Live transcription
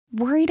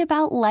Worried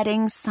about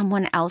letting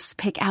someone else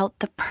pick out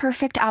the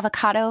perfect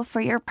avocado for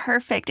your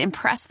perfect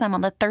impress them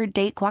on the third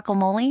date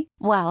guacamole?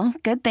 Well,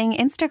 good thing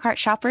Instacart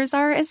shoppers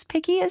are as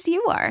picky as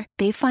you are.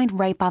 They find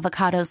ripe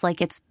avocados like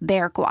it's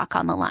their guac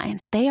on the line.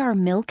 They are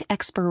milk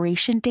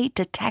expiration date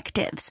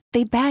detectives.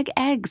 They bag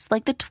eggs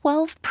like the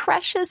 12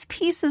 precious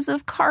pieces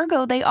of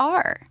cargo they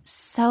are.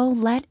 So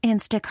let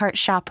Instacart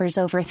shoppers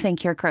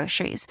overthink your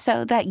groceries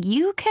so that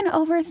you can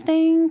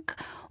overthink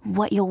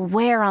what you'll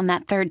wear on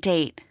that third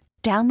date.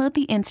 Download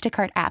the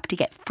Instacart app to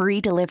get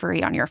free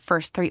delivery on your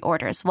first 3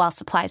 orders while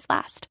supplies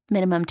last.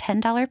 Minimum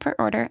 $10 per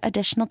order.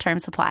 Additional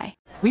terms apply.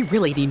 We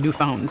really need new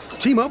phones.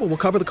 T-Mobile will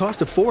cover the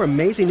cost of 4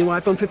 amazing new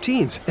iPhone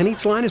 15s, and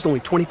each line is only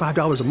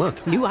 $25 a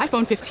month. New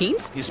iPhone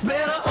 15s? It's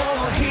better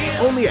over here.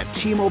 Only at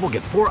T-Mobile,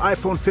 get 4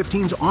 iPhone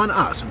 15s on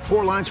us and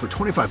 4 lines for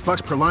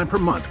 $25 per line per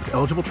month with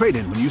eligible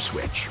trade-in when you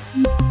switch.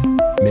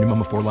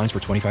 Minimum of 4 lines for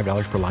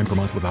 $25 per line per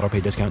month with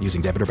autopay discount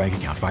using debit or bank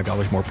account.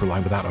 $5 more per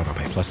line without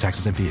autopay, plus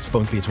taxes and fees.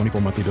 Phone fee at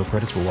 24 monthly bill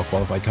credits for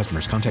well-qualified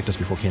customers. Contact us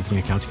before canceling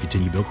account to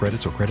continue bill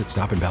credits or credit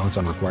stop and balance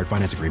on required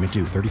finance agreement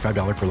due.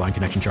 $35 per line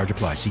connection charge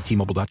applies. See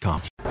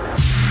T-Mobile.com.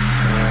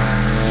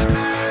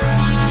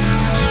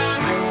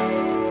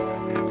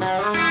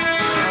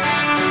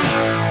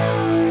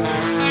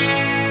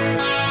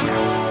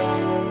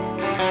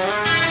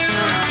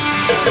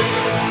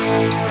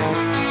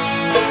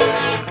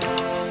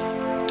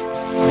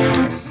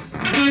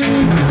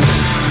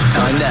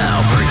 Time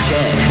now for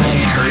Ken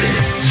and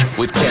Curtis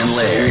with Ken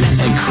Laird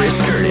and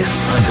Chris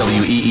Curtis on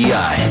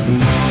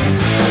WEEI.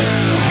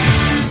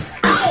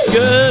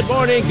 Good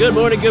morning, good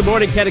morning, good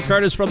morning. Ken and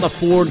Curtis from the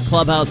Ford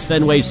Clubhouse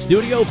Fenway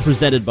studio,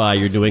 presented by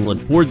your New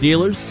England Ford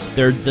dealers.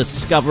 Their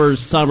Discover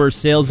Summer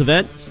Sales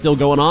event still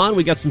going on.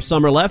 We got some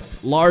summer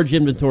left. Large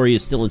inventory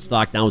is still in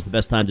stock. Now is the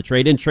best time to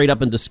trade in. Trade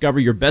up and discover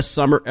your best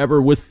summer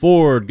ever with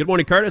Ford. Good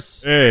morning,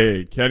 Curtis.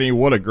 Hey, Kenny,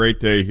 what a great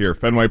day here.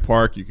 Fenway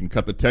Park, you can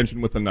cut the tension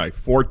with a knife.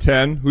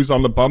 410, who's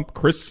on the bump?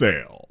 Chris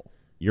Sale.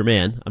 Your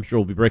man. I'm sure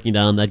we'll be breaking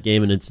down that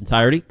game in its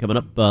entirety coming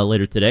up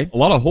later today. A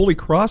lot of Holy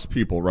Cross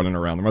people running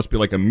around. There must be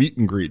like a meet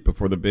and greet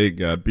before the big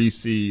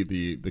BC,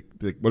 the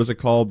what is it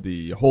called?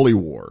 The Holy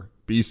War.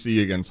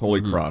 BC against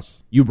Holy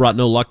Cross. You brought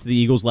no luck to the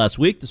Eagles last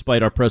week,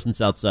 despite our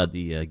presence outside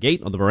the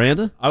gate on the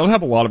veranda. I don't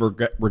have a lot of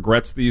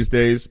regrets these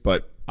days,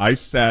 but I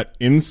sat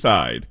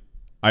inside.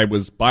 I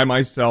was by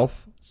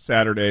myself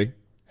Saturday,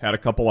 had a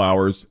couple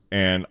hours,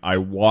 and I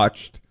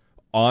watched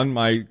on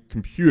my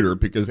computer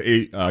because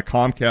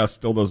Comcast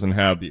still doesn't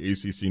have the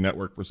ACC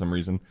network for some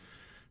reason.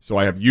 So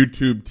I have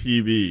YouTube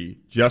TV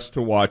just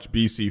to watch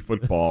BC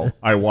football.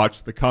 I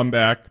watched the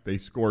comeback. They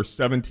score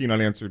 17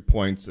 unanswered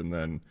points and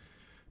then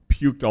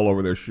puked all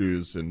over their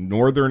shoes in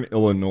Northern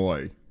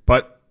Illinois.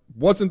 But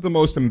wasn't the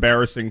most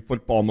embarrassing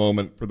football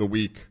moment for the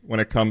week when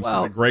it comes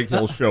to the Greg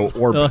Hill Show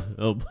orbit.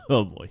 Oh,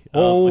 boy.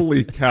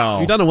 Holy cow.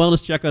 Have you done a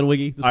wellness check on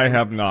Wiggy? I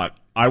have not.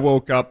 I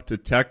woke up to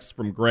texts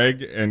from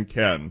Greg and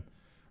Ken.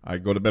 I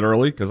go to bed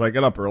early because I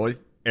get up early,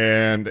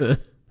 and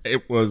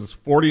it was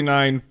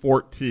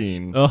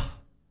 49-14,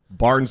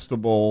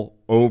 Barnstable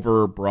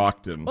over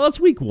Brockton. Well, it's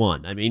week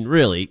one. I mean,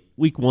 really,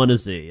 week one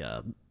is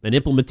an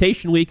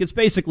implementation week. It's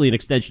basically an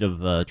extension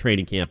of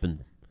training camp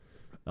and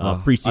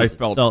preseason. I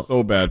felt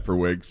so bad for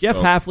Wiggs. Jeff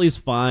Hafley's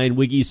fine.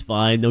 Wiggy's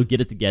fine. They'll get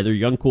it together.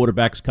 Young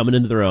quarterbacks coming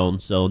into their own,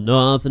 so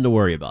nothing to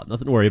worry about.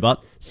 Nothing to worry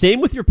about. Same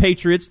with your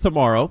Patriots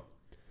tomorrow.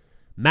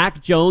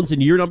 Mac Jones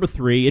in year number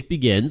 3. It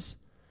begins.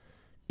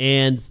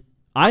 And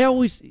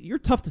you're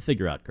tough to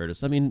figure out,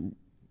 Curtis. I mean,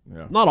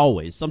 not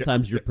always.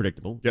 Sometimes you're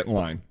predictable. Get in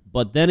line.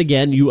 But then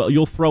again,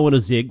 you'll throw in a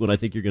zig when I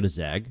think you're going to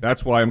zag.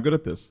 That's why I'm good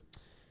at this.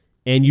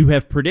 And you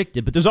have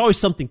predicted, but there's always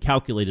something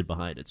calculated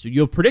behind it. So you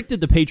have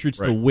predicted the Patriots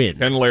to win.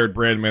 Ken Laird,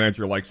 brand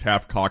manager, likes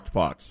half-cocked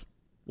thoughts.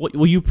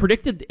 Well, you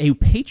predicted a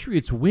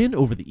Patriots win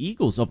over the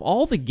Eagles. Of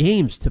all the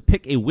games to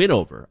pick a win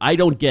over, I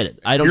don't get it.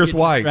 I don't Here's get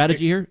why. the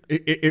strategy here.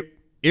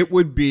 It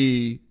would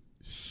be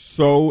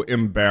so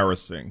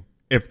embarrassing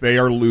if they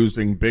are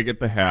losing big at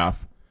the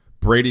half,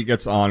 Brady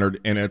gets honored,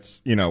 and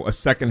it's, a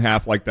second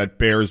half like that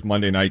Bears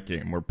Monday night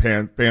game where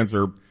fans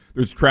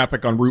there's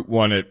traffic on Route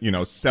 1 at,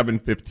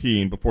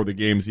 7:15 before the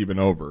game's even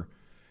over.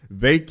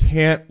 They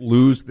can't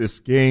lose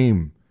this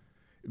game.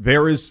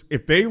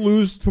 If they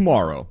lose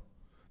tomorrow,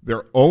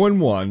 they're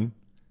 0-1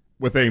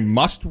 with a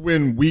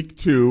must-win week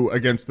 2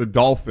 against the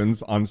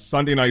Dolphins on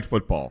Sunday Night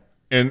Football.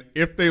 And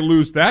if they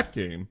lose that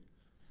game,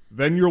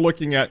 then you're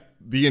looking at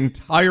the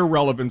entire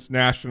relevance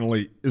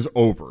nationally is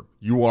over.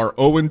 You are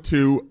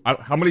 0-2.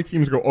 How many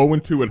teams go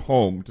 0-2 at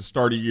home to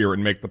start a year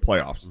and make the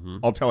playoffs?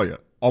 I'll tell you,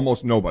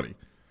 almost nobody.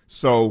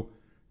 So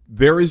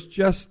there is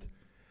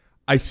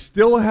I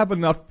still have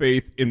enough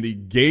faith in the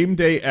game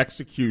day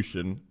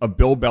execution of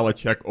Bill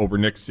Belichick over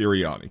Nick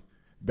Sirianni.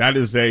 That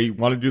is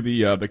want to do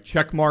the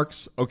check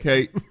marks?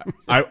 Okay,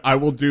 I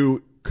will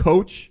do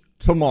coach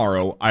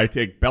tomorrow. I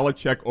take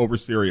Belichick over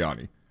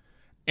Sirianni.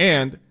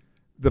 And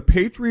the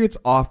Patriots'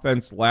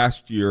 offense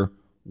last year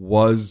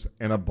was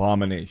an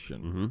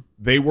abomination.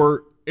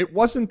 It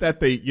wasn't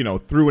that they,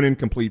 threw an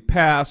incomplete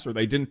pass or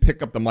they didn't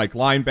pick up the Mike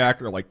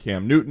linebacker like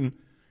Cam Newton.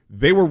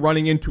 they were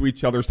running into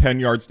each other 10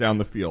 yards down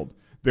the field.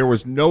 There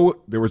was no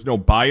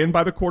buy-in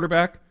by the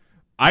quarterback.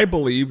 I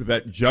believe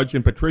that Judge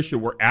and Patricia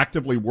were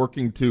actively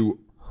working to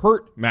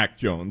hurt Mac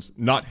Jones,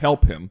 not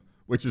help him,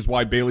 which is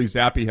why Bailey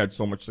Zappi had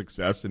so much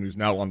success and who's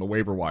now on the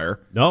waiver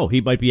wire. No,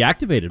 he might be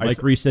activated.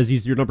 Mike Reese says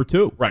he's your number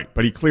 2. Right,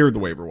 but he cleared the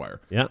waiver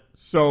wire. Yeah.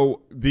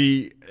 So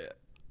you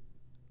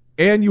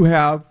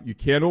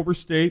can't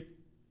overstate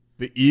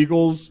the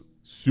Eagles'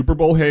 Super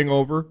Bowl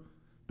hangover.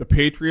 The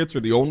Patriots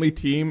are the only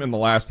team in the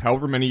last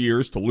however many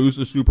years to lose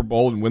the Super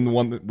Bowl and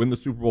win the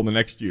Super Bowl the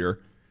next year.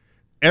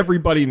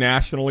 Everybody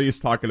nationally is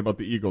talking about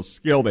the Eagles'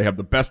 skill. They have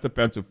the best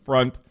defensive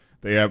front.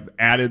 They have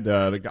added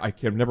the guy, I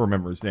can never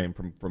remember his name,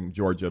 from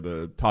Georgia,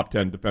 the top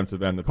 10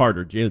 defensive end.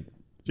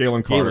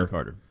 Jalen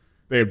Carter.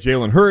 They have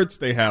Jalen Hurts.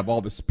 They have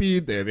all the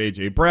speed. They have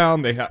A.J.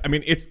 Brown.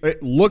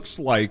 It looks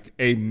like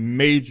a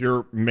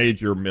major,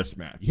 major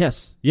mismatch.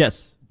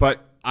 Yes.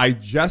 But I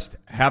just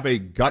have a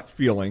gut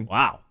feeling.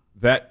 Wow.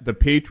 That the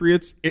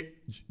Patriots,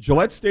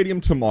 Gillette Stadium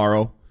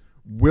tomorrow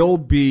will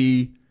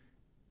be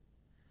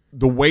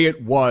the way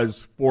it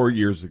was 4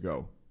 years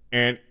ago.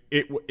 And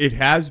it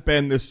has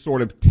been this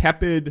sort of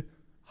tepid,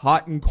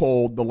 hot and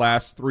cold the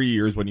last 3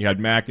 years when you had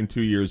Mac and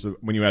 2 years,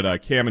 when you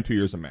had Cam and 2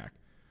 years of Mac.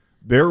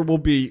 There will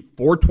be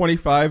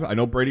 425. I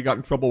know Brady got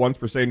in trouble once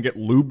for saying get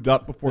lubed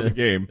up before the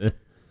game.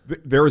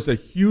 There is a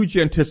huge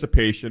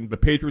anticipation. The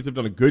Patriots have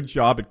done a good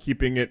job at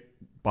keeping it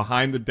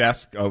behind the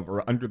desk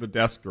or under the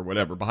desk or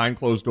whatever, behind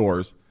closed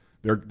doors.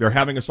 They're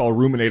having us all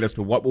ruminate as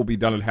to what will be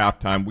done at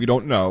halftime. We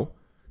don't know.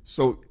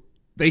 So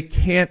they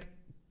can't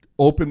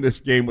open this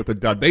game with a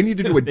dud. They need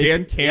to do a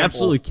Dan Campbell. They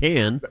absolutely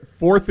can.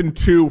 4th and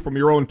 2 from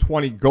your own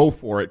 20, go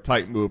for it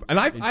type move. And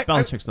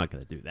Belichick's not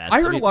going to do that.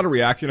 I heard a lot of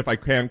reaction, if I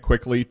can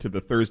quickly, to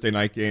the Thursday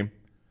night game.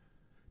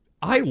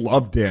 I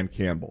love Dan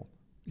Campbell.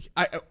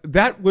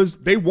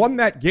 They won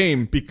that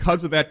game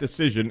because of that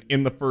decision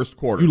in the first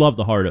quarter. You love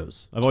the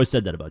hardos. I've always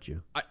said that about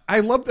you. I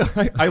love a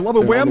wham on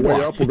the way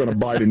block. up, we're going to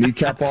bite a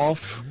kneecap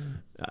off.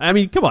 I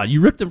mean, come on.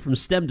 You ripped him from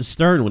stem to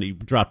stern when he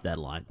dropped that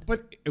line.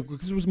 But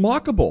because it was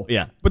mockable.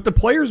 Yeah. But the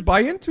players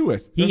buy into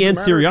it. He and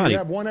Sirianni. If you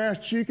have one ass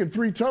cheek and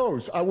 3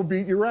 toes, I will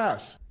beat your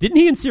ass. Didn't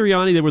he and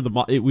Sirianni?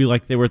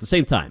 They were at the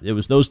same time. It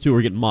was those two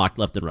were getting mocked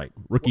left and right.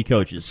 Rookie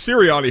coaches.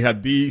 Sirianni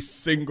had the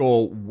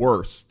single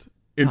worst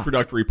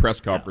introductory press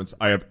conference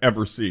I have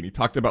ever seen. He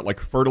talked about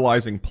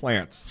fertilizing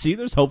plants. See,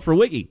 there's hope for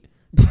Wiggy.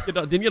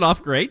 Didn't get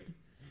off great.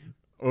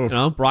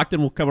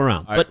 Brockton will come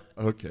around.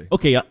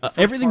 Okay.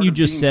 Everything you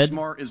just said.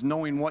 Smart is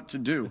knowing what to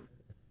do.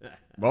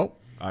 Well,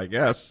 I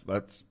guess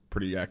that's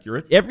pretty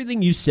accurate.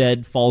 Everything you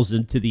said falls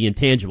into the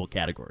intangible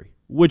category,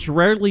 which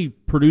rarely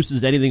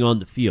produces anything on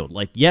the field.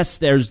 Yes,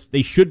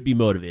 they should be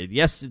motivated.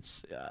 Yes,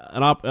 it's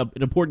an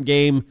important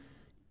game.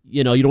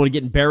 You don't want to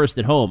get embarrassed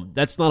at home.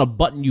 That's not a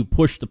button you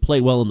push to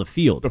play well in the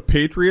field. The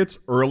Patriots'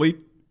 early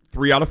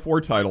 3 out of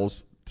 4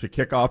 titles to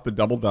kick off the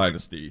double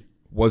dynasty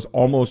was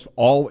almost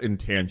all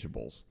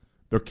intangibles.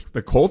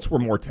 The Colts were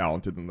more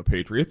talented than the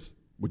Patriots.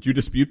 Would you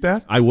dispute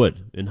that? I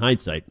would, in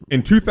hindsight.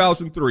 In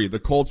 2003, the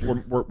Colts were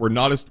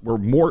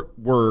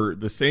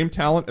the same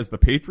talent as the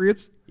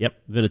Patriots. Yep,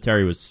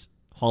 Vinatieri was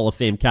Hall of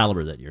Fame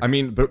caliber that year. I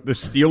mean, the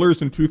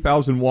Steelers in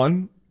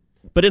 2001.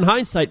 But in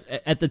hindsight,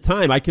 at the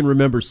time, I can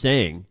remember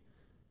saying,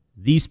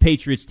 these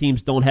Patriots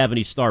teams don't have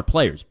any star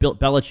players. Bill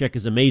Belichick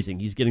is amazing.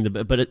 He's getting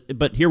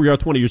but here we are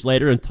 20 years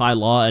later, and Ty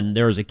Law, and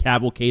there is a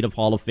cavalcade of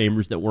Hall of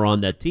Famers that were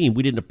on that team.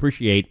 We didn't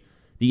appreciate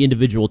the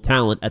individual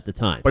talent at the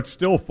time. But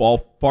still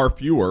far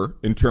fewer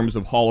in terms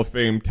of Hall of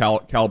Fame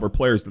caliber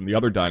players than the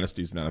other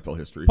dynasties in NFL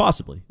history.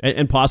 Possibly.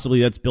 And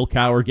possibly that's Bill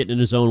Cowher getting in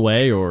his own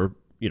way, or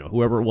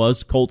whoever it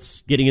was,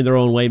 Colts getting in their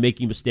own way,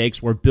 making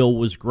mistakes where Bill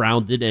was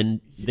grounded,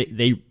 and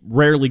they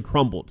rarely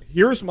crumbled.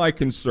 Here's my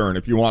concern,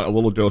 if you want a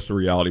little dose of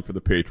reality for the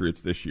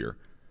Patriots this year.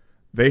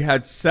 They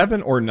had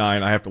 7 or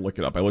 9, I have to look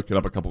it up. I looked it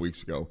up a couple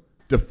weeks ago,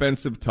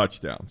 defensive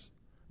touchdowns.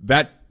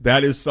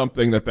 That is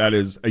something that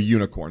is a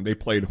unicorn. They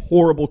played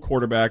horrible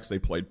quarterbacks. They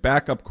played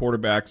backup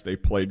quarterbacks. They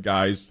played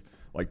guys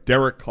like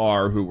Derek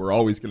Carr who were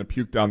always going to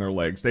puke down their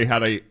legs. They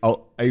had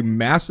a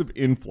massive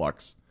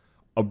influx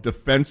of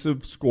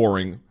defensive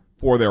scoring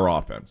for their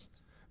offense.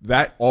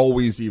 That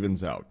always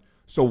evens out.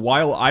 So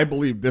while I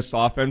believe this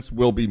offense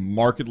will be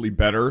markedly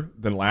better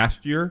than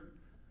last year,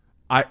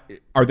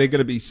 are they going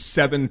to be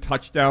 7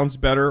 touchdowns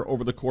better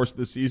over the course of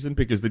the season?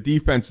 Because the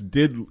defense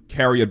did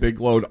carry a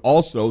big load.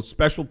 Also,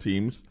 special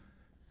teams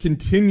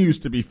continues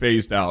to be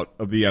phased out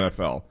of the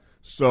NFL.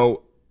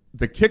 So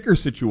the kicker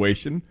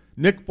situation,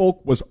 Nick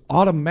Folk was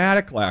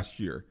automatic last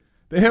year.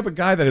 They have a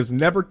guy that has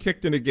never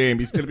kicked in a game.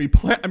 He's going to be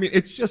playing. I mean,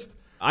 it's just.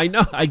 I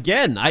know.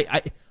 Again,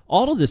 I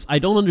all of this, I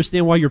don't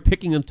understand why you're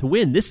picking them to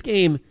win. This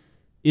game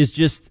is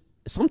just,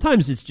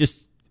 sometimes it's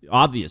just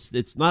obvious.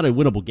 It's not a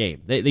winnable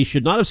game. They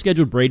should not have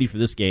scheduled Brady for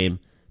this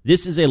game.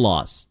 This is a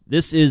loss.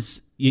 This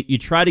is, you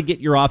try to get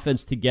your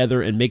offense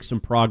together and make some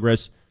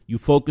progress. You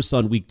focus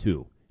on week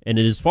 2, and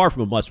it is far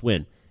from a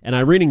must-win. And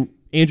I'm reading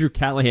Andrew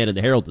Callahan in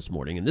the Herald this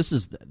morning, and this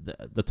is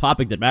the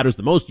topic that matters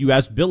the most. You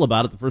asked Bill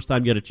about it the first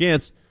time you had a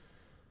chance.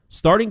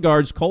 Starting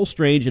guards Cole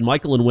Strange and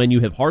Michael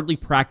Onwenu have hardly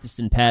practiced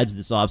in pads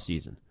this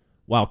offseason,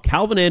 while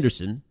Calvin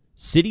Anderson,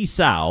 Sidi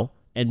Sow,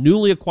 and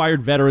newly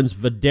acquired veterans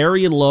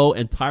Vidarian Lowe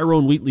and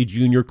Tyrone Wheatley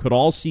Jr. could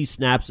all see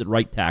snaps at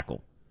right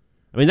tackle.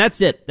 I mean,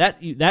 that's it. That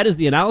is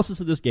the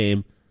analysis of this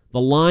game. The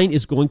line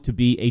is going to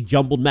be a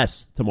jumbled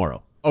mess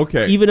tomorrow.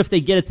 Okay. Even if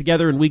they get it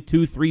together in week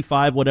 2, 3,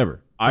 5,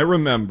 whatever. I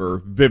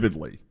remember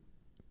vividly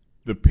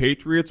the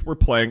Patriots were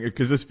playing,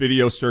 because this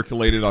video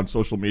circulated on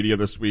social media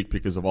this week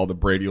because of all the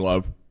Brady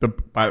love.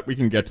 We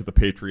can get to the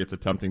Patriots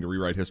attempting to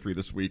rewrite history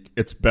this week.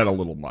 It's been a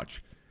little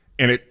much.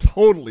 And it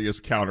totally is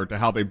counter to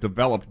how they've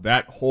developed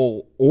that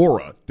whole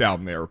aura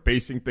down there,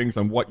 basing things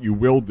on what you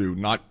will do,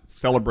 not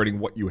celebrating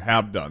what you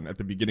have done at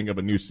the beginning of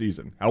a new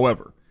season.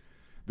 However,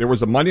 there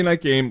was a Monday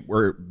night game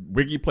where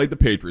Wiggy played the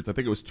Patriots. I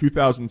think it was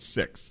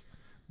 2006.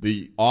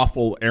 The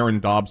awful Aaron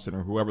Dobson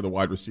or whoever the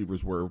wide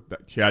receivers were,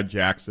 Chad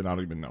Jackson, I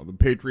don't even know. The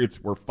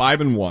Patriots were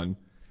 5-1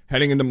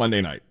 heading into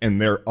Monday night, and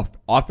their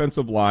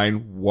offensive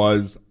line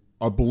was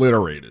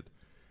obliterated.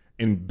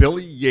 And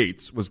Billy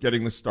Yates was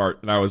getting the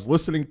start, and I was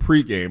listening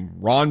pregame.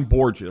 Ron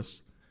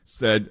Borges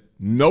said,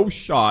 no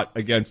shot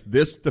against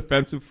this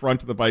defensive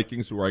front of the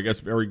Vikings, who were, I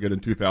guess, very good in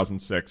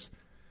 2006.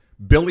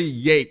 Billy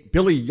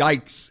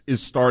Yikes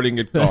is starting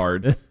at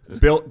guard.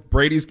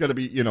 Brady's going to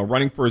be,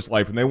 running for his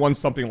life, and they won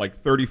something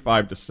like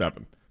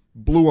 35-7.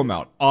 Blew him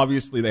out.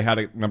 Obviously, they had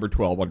a number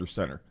 12 under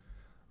center.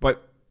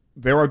 But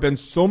there have been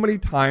so many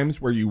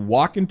times where you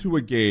walk into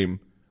a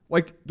game,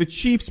 like the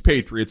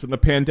Chiefs-Patriots in the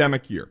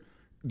pandemic year.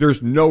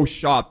 There's no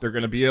shot they're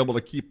going to be able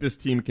to keep this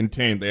team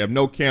contained. They have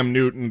no Cam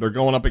Newton. They're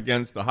going up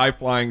against the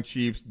high-flying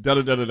Chiefs.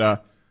 The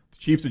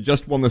Chiefs had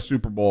just won the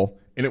Super Bowl,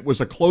 and it was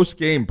a close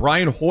game.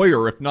 Brian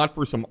Hoyer, if not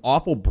for some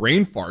awful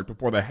brain fart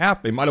before the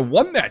half, they might have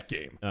won that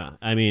game.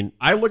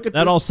 I look at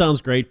that. All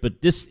sounds great,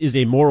 but this is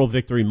a moral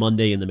victory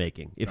Monday in the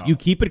making. If you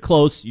keep it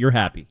close, you're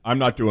happy. I'm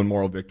not doing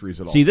moral victories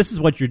at all. See, this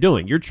is what you're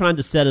doing. You're trying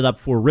to set it up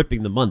for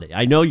ripping the Monday.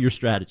 I know your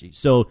strategy.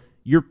 So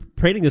you're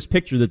painting this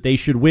picture that they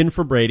should win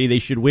for Brady. They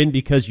should win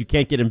because you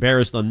can't get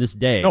embarrassed on this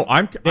day. No,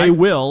 They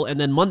will, and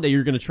then Monday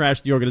you're going to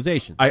trash the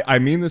organization. I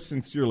mean this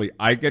sincerely.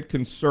 I get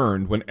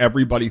concerned when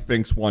everybody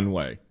thinks one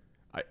way.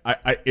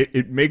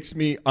 It makes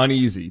me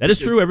uneasy. That is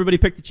true. Everybody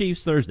picked the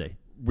Chiefs Thursday.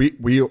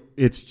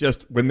 It's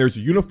just when there's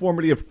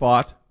uniformity of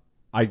thought,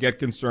 I get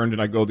concerned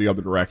and I go the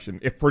other direction.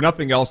 If for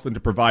nothing else than to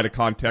provide a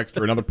context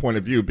or another point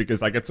of view,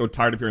 because I get so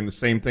tired of hearing the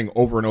same thing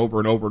over and over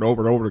and over and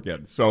over and over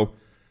again. So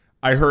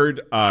I heard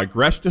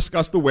Gresh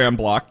discuss the Wham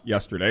block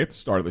yesterday at the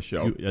start of the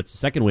show. That's the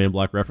second Wham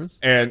block reference.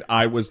 And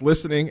I was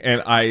listening,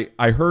 and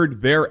I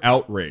heard their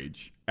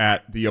outrage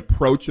at the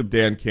approach of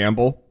Dan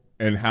Campbell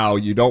and how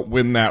you don't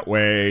win that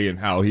way and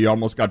how he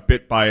almost got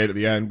bit by it at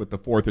the end with the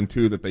 4th and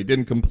 2 that they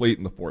didn't complete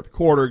in the fourth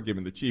quarter,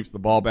 giving the Chiefs the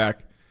ball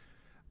back.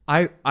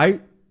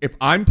 If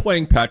I'm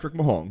playing Patrick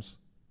Mahomes,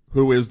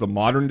 who is the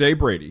modern-day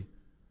Brady,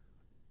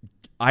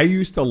 I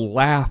used to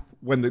laugh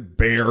when the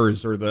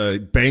Bears or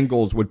the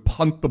Bengals would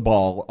punt the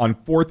ball on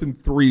 4th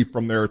and 3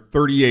 from their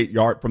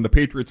 38-yard from the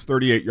Patriots'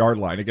 38-yard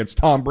line against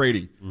Tom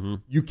Brady. Mm-hmm.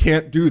 You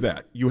can't do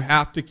that. You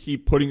have to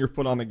keep putting your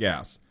foot on the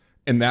gas,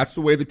 and that's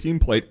the way the team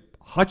played.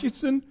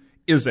 Hutchinson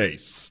is a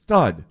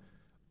stud,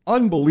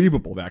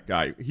 unbelievable. That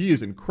guy, he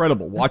is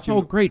incredible. Watching,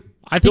 so great.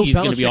 I think he's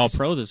going to be all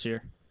pro this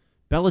year.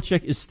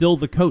 Belichick is still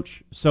the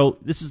coach. So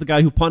this is the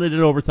guy who punted in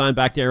overtime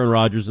back to Aaron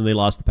Rodgers, and they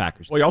lost the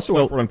Packers. Well, he also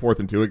went for it on 4th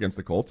and 2 against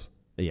the Colts.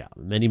 Yeah,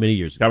 many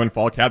years ago. Kevin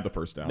Falk had the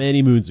first down.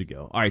 Many moons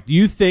ago. All right, do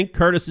you think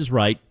Curtis is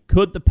right?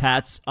 Could the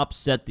Pats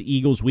upset the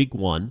Eagles week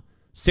 1?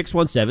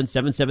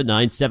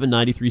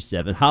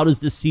 617-779-7937. How does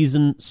this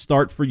season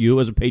start for you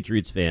as a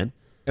Patriots fan?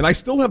 And I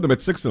still have them at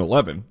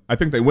 6-11. I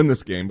think they win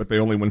this game, but they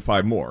only win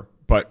 5 more.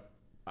 But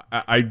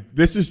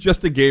this is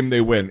just a game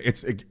they win.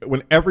 It's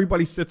when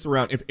everybody sits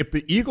around. If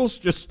the Eagles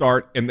just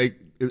start and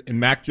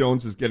Mac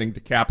Jones is getting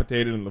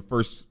decapitated in the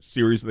first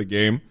series of the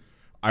game,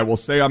 I will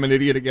say I'm an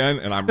idiot again,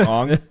 and I'm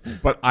wrong.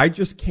 But I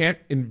just can't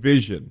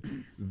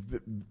envision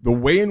the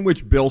way in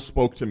which Bill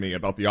spoke to me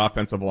about the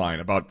offensive line,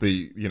 about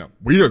we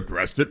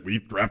addressed it.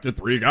 We've drafted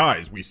 3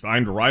 guys. We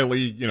signed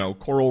Riley,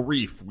 Coral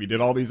Reef. We did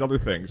all these other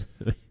things.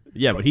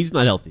 Yeah, but he's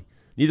not healthy.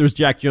 Neither is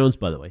Jack Jones,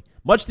 by the way.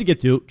 Much to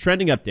get to.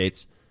 Trending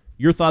updates.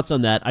 Your thoughts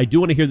on that? I do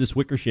want to hear this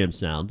Wickersham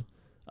sound.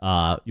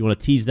 You want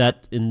to tease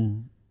that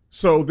in?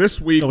 So this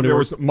week there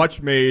was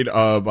much made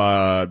of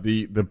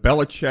the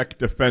Belichick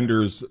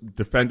defenders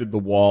defended the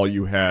wall.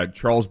 You had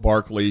Charles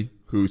Barkley,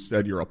 who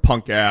said you're a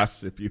punk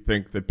ass if you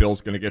think that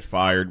Bill's going to get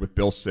fired with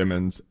Bill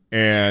Simmons,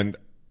 and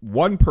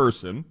one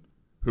person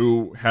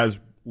who has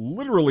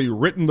literally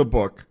written the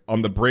book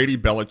on the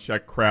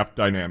Brady-Belichick Kraft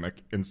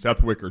dynamic in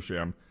Seth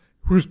Wickersham,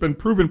 who's been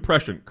proven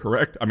prescient,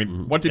 correct? I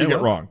mean, what did he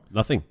get wrong?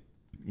 Nothing.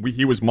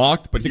 He was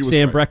mocked, but 6 he was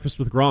a.m. breakfast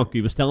with Gronk.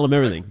 He was telling him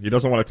everything. He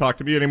doesn't want to talk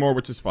to me anymore,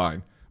 which is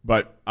fine.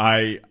 But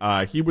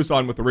he was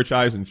on with the Rich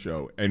Eisen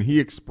show, and he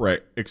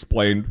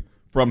explained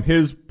from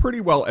his pretty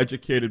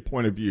well-educated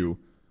point of view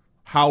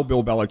how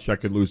Bill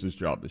Belichick could lose his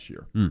job this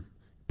year.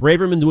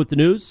 Braverman with the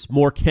news.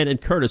 More Ken and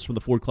Curtis from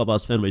the Ford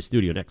Clubhouse Fenway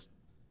studio next.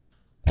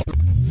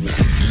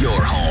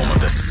 your home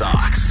of the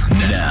Sox.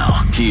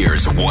 Now,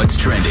 here's what's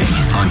trending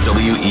on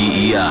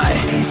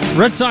WEEI.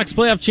 Red Sox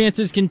playoff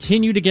chances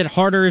continue to get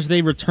harder as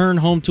they return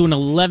home to an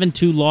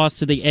 11-2 loss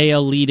to the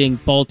AL-leading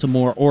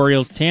Baltimore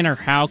Orioles. Tanner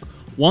Houck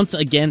once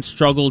again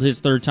struggled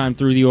his third time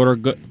through the order,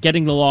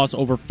 getting the loss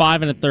over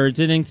 5 1/3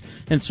 innings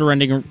and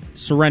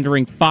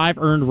surrendering 5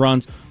 earned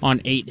runs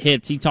on 8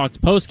 hits. He talked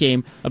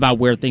post-game about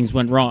where things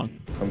went wrong.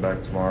 Come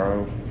back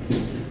tomorrow,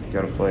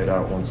 got to play it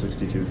out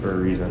 162 for a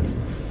reason.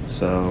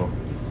 So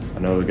I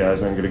know the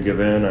guys aren't going to give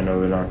in. I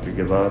know they're not going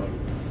to give up.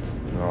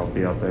 And I'll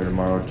be out there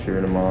tomorrow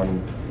cheering them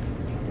on,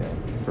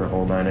 for a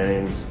whole 9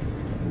 innings,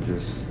 and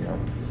just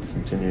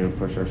continue to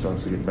push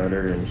ourselves to get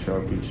better and show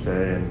up each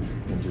day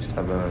and just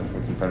have a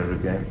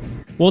competitive game.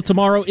 Well,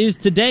 tomorrow is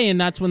today, and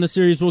that's when the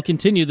series will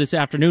continue this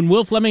afternoon.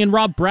 Will Fleming and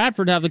Rob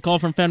Bradford have the call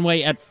from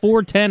Fenway at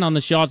 4:10 on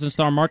the Shaws and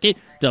Star Market.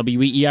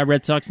 WEEI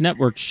Red Sox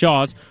Network.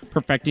 Shaws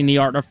perfecting the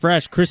art of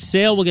fresh. Chris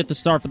Sale will get the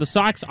start for the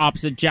Sox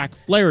opposite Jack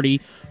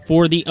Flaherty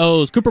for the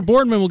O's. Cooper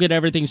Boardman will get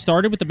everything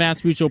started with the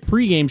Mass Mutual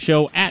pregame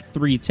show at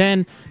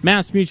 3:10.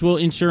 Mass Mutual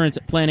Insurance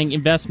Planning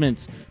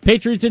Investments.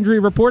 Patriots injury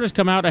report has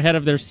come out ahead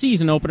of their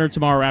season opener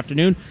tomorrow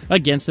afternoon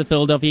against the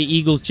Philadelphia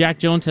Eagles. Jack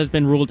Jones has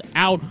been ruled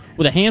out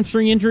with a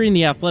hamstring injury, and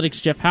the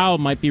Athletics' Jeff Howe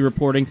might be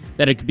reporting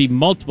that it could be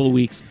multiple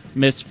weeks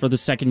missed for the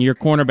second-year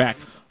cornerback.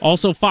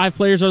 Also, 5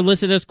 players are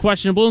listed as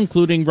questionable,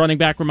 including running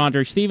back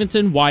Ramondre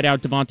Stevenson,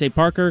 wideout Devontae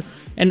Parker,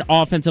 and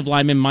offensive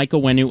lineman Micah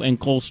Wenu and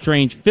Cole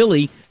Strange.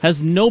 Philly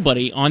has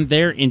nobody on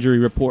their injury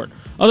report.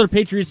 Other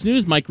Patriots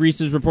news, Mike Reese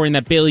is reporting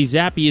that Bailey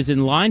Zappi is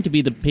in line to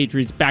be the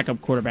Patriots'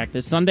 backup quarterback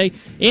this Sunday,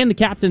 and the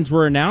captains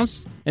were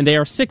announced, and they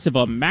are 6 of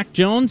them: Mac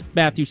Jones,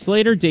 Matthew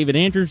Slater, David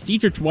Andrews,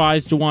 Dietrich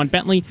Wise, Jawan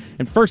Bentley,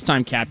 and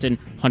first-time captain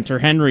Hunter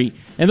Henry.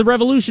 And the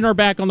Revolution are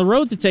back on the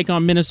road to take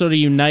on Minnesota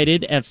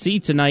United FC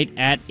tonight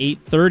at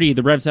 8:30.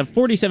 The Revs have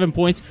 47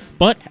 points,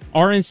 but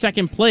are in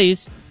second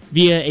place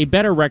via a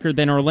better record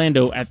than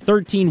Orlando at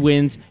 13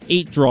 wins,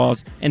 8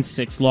 draws, and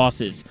 6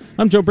 losses.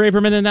 I'm Joe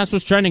Braverman, and that's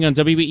what's trending on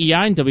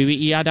WEEI and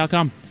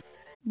WEEI.com.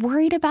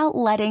 Worried about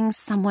letting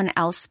someone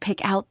else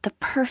pick out the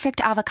perfect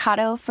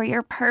avocado for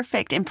your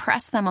perfect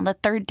impress them on the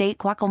third date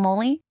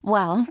guacamole?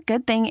 Well,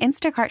 good thing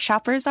Instacart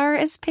shoppers are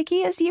as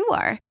picky as you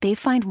are. They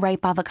find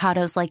ripe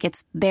avocados like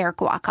it's their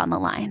guac on the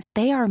line.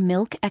 They are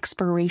milk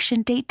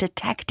expiration date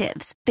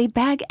detectives. They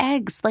bag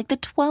eggs like the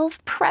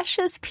 12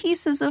 precious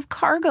pieces of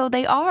cargo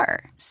they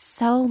are.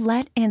 So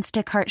let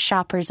Instacart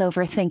shoppers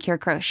overthink your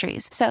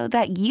groceries so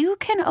that you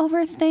can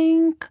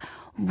overthink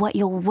what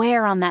you'll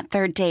wear on that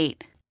third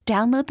date.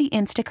 Download the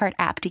Instacart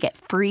app to get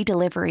free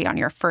delivery on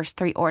your first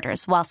 3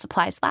 orders while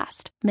supplies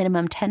last.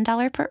 Minimum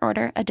 $10 per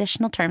order.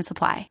 Additional terms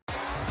apply.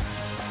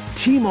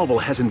 T-Mobile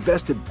has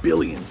invested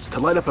billions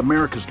to light up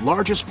America's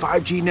largest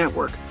 5G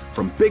network,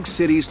 from big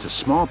cities to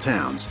small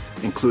towns,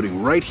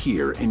 including right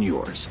here in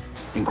yours.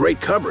 And great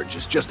coverage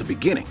is just the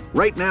beginning.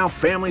 Right now,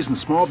 families and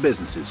small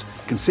businesses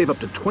can save up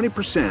to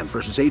 20%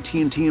 versus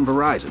AT&T and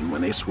Verizon when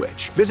they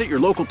switch. Visit your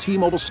local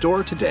T-Mobile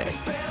store today.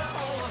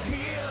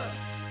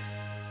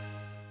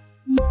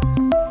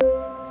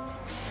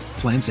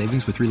 Plan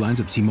savings with 3 lines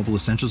of T-Mobile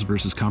Essentials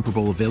versus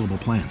comparable available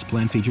plans.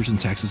 Plan features and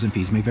taxes and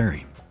fees may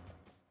vary.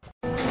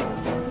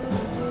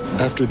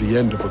 After the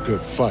end of a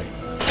good fight,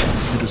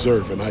 you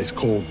deserve an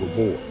ice-cold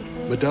reward.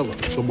 Modelo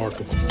is the mark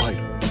of a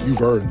fighter.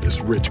 You've earned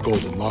this rich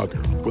golden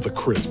lager with a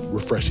crisp,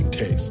 refreshing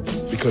taste.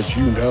 Because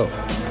you know,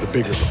 the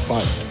bigger the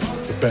fight,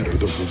 the better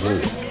the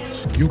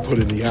reward. You put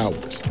in the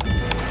hours,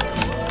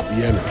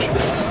 the energy,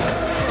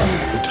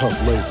 the tough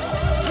labor.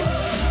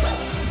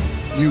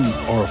 You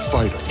are a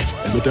fighter,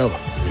 and Modelo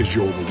is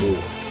your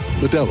reward.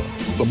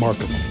 Modelo, the mark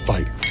of a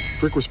fighter.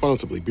 Drink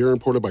responsibly. Beer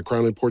imported by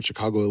Crown Imports,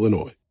 Chicago,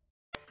 Illinois.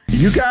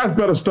 You guys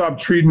better stop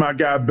treating my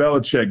guy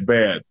Belichick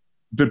bad.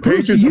 The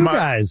Patriots.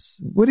 Guys?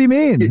 What do you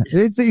mean?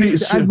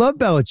 I love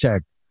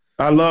Belichick.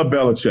 I love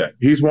Belichick.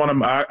 He's one of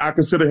my. I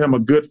consider him a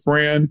good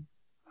friend.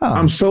 Oh.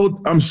 I'm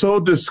so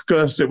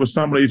disgusted with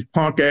some of these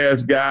punk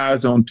ass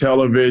guys on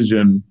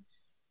television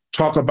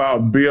talk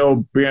about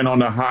Bill being on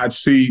the hot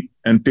seat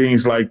and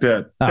things like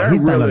that. Oh,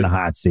 he's not on the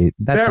hot seat.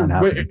 That's not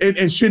happening.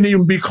 It shouldn't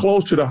even be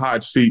close to the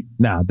hot seat.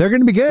 No, they're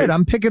going to be good.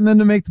 I'm picking them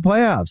to make the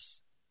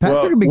playoffs.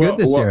 Pats are going to be good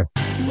this year.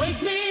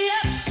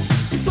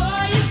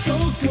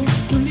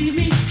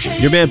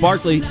 Your man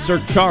Barkley,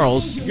 Sir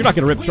Charles. You're not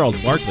going to rip Charles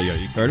Barkley, are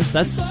you, Curtis?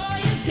 That's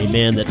a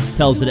man that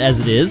tells it as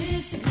it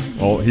is.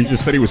 Well, he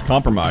just said he was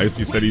compromised.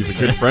 He said he's a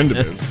good friend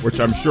of his, which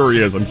I'm sure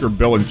he is. I'm sure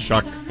Bill and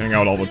Chuck hang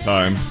out all the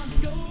time.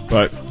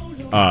 But,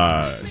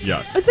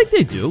 yeah. I think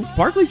they do.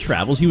 Barkley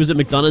travels. He was at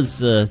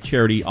McDonough's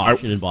charity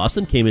auction in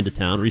Boston, came into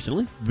town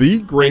recently.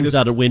 The greatest... Hangs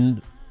out at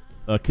Wynn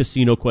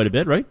Casino quite a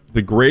bit, right?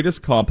 The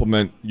greatest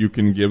compliment you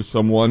can give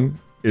someone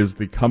is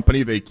the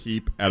company they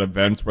keep at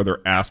events where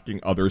they're asking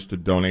others to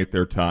donate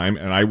their time.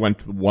 And I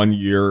went 1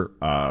 year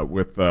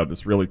with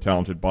this really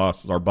talented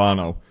boss,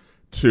 Zarbano,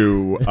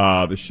 to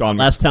the Sean...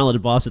 Last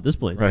talented boss at this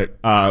place. Right.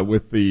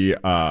 With the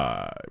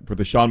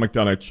Sean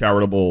McDonough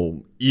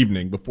charitable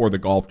evening before the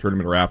golf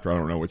tournament or after, I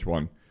don't know which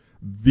one.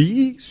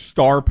 The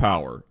star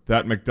power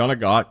that McDonough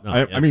got.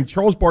 I mean,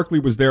 Charles Barkley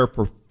was there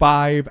for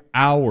 5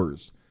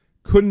 hours.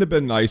 Couldn't have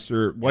been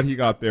nicer what he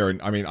got there.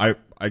 And I mean,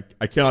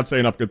 I cannot say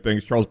enough good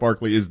things. Charles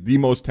Barkley is the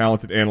most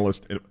talented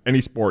analyst in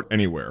any sport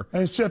anywhere.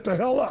 And shut the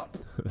hell up.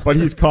 But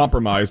he's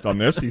compromised on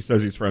this. He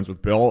says he's friends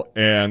with Bill.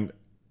 And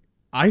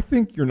I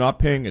think you're not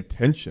paying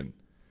attention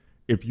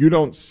if you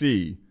don't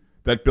see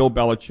that Bill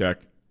Belichick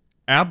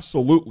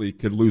absolutely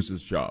could lose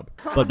his job.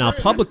 But now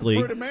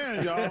publicly,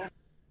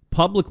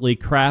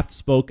 Kraft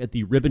spoke at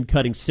the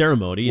ribbon-cutting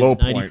ceremony in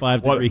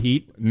 95-degree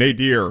heat.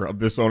 Nadir of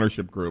this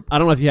ownership group. I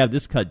don't know if you have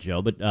this cut,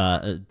 Joe, but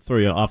throw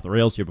you off the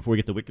rails here before we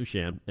get to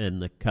Wickersham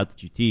and the cut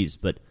that you teased.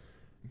 But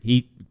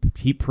he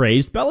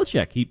praised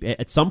Belichick.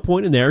 At some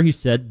point in there, he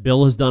said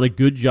Bill has done a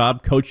good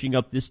job coaching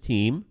up this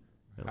team.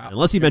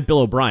 Unless he meant Bill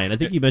O'Brien. I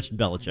think he mentioned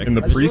Belichick. In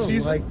the preseason? I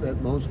still like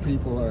that most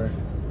people are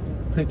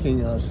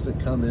picking us to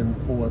come in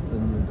fourth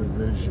in the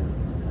division.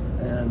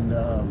 And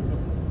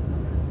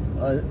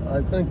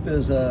I think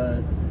there's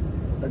a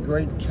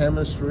great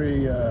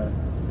chemistry.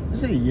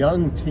 This is a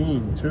young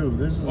team too.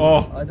 This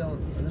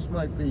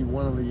might be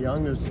one of the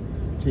youngest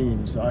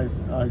teams. I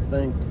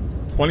think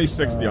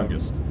 26th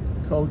youngest.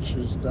 Coach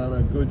has done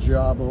a good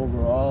job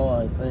overall.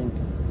 I think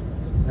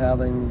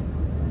having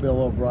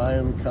Bill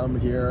O'Brien come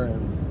here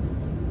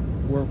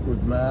and work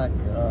with Mac,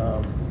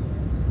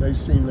 they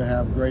seem to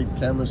have great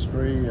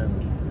chemistry,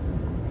 and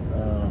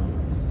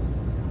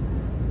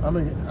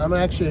I'm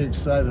actually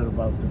excited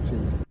about the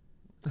team.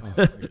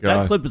 Oh,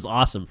 that clip is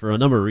awesome for a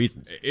number of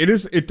reasons.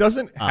 It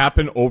doesn't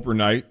happen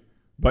overnight,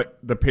 but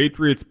the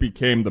Patriots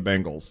became the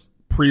Bengals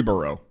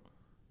pre-Burrow.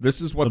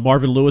 This is what the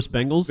Marvin Lewis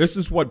Bengals. This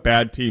is what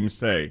bad teams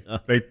say.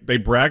 They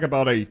brag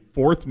about a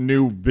fourth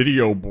new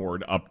video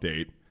board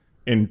update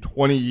in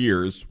 20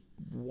 years.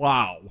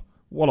 Wow,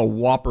 what a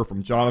whopper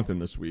from Jonathan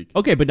this week.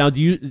 Okay, but now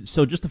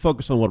so just to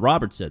focus on what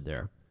Robert said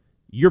there,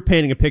 you're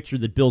painting a picture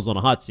that Bill's on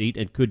a hot seat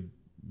and could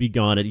be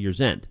gone at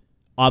year's end.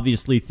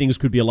 Obviously, things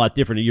could be a lot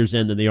different at year's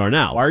end than they are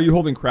now. Why are you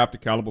holding Kraft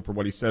accountable for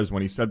what he says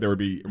when he said there would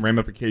be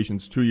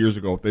ramifications 2 years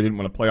ago if they didn't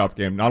win a playoff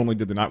game? Not only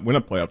did they not win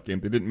a playoff game,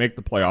 they didn't make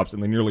the playoffs,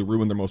 and they nearly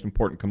ruined their most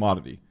important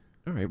commodity.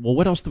 All right, well,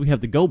 what else do we have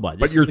to go by?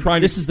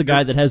 This is the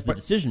guy that has the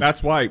decision.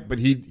 That's why, but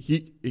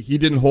he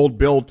didn't hold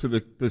Bill to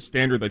the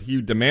standard that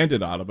he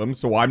demanded out of him,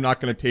 so I'm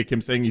not going to take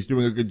him saying he's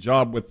doing a good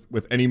job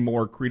with any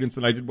more credence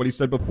than I did what he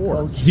said before.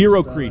 Coach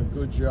Zero has credence.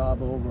 Done a good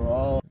job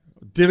overall.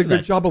 Did a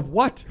good job of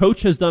what?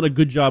 Coach has done a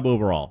good job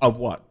overall. Of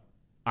what?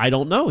 I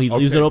don't know. He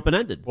leaves it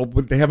open-ended. Well,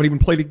 but they haven't even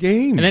played a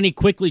game. And then he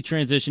quickly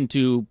transitioned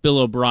to Bill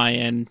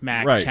O'Brien,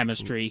 Mac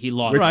chemistry. He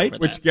lost over that.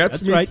 Which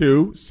gets me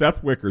to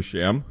Seth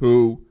Wickersham,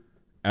 who,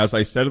 as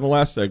I said in the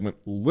last segment,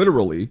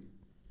 literally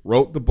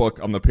wrote the book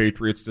on the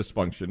Patriots'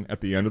 dysfunction at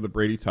the end of the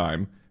Brady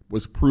time,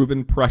 was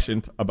proven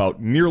prescient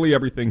about nearly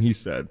everything he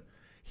said.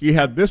 He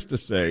had this to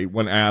say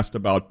when asked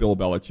about Bill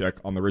Belichick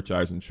on the Rich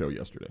Eisen show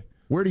yesterday.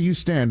 Where do you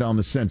stand on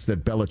the sense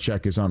that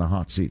Belichick is on a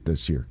hot seat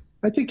this year?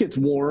 I think it's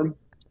warm.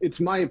 It's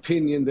my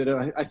opinion that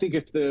I think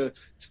if the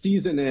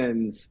season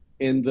ends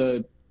and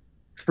the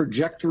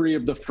trajectory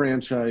of the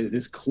franchise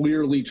is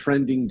clearly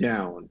trending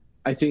down,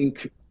 I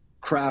think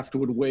Kraft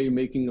would weigh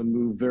making a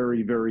move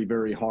very, very,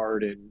 very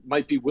hard and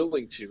might be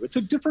willing to. It's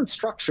a different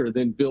structure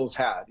than Bill's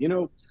had. You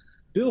know,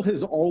 Bill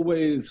has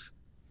always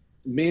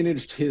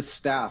managed his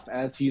staff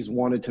as he's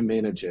wanted to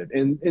manage it.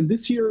 And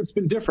this year it's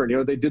been different. You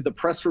know, they did the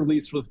press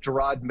release with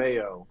Gerard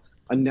Mayo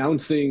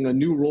announcing a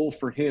new role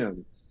for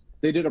him.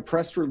 They did a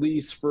press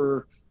release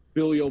for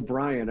Billy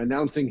O'Brien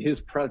announcing his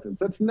presence.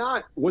 That's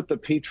not what the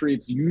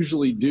Patriots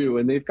usually do.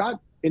 And they've got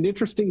an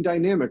interesting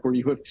dynamic where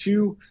you have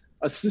two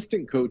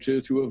assistant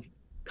coaches who have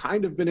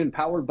kind of been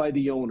empowered by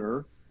the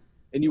owner,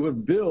 and you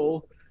have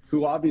Bill,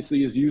 who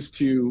obviously is used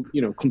to,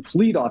 you know,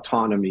 complete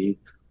autonomy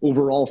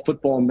over all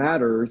football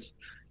matters.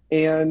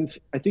 And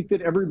I think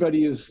that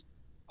everybody is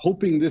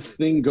hoping this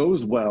thing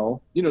goes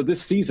well, you know,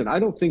 this season. I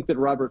don't think that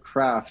Robert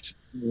Kraft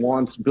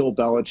wants Bill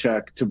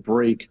Belichick to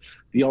break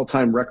the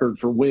all-time record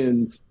for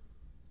wins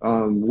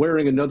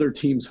wearing another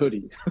team's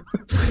hoodie.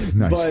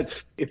 Nice.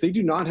 But if they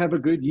do not have a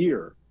good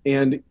year,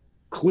 and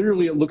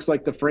clearly it looks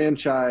like the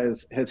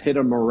franchise has hit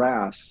a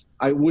morass,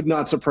 it would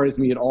not surprise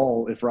me at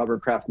all if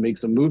Robert Kraft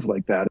makes a move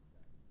like that.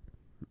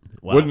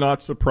 Wow. Would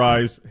not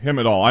surprise him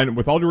at all.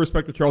 With all due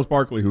respect to Charles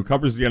Barkley, who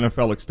covers the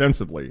NFL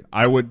extensively,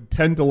 I would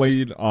tend to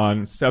lean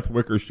on Seth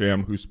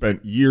Wickersham, who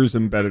spent years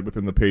embedded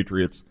within the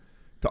Patriots,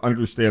 to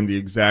understand the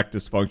exact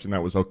dysfunction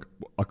that was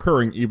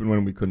occurring even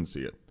when we couldn't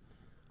see it.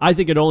 I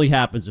think it only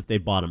happens if they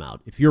bottom out.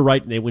 If you're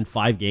right and they win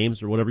 5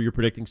 games or whatever you're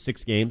predicting,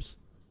 6 games,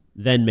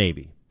 then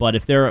maybe. But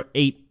if they're an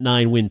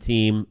 8-9 win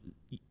team,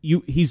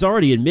 he's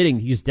already admitting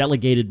he's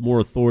delegated more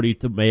authority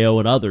to Mayo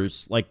and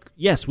others. Like,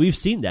 yes, we've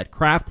seen that.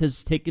 Kraft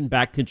has taken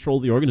back control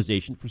of the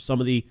organization for some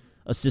of the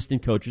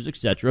assistant coaches,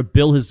 etc.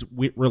 Bill has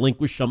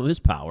relinquished some of his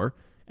power,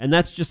 and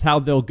that's just how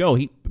they'll go.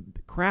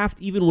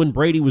 Kraft, even when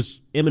Brady was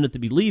imminent to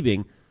be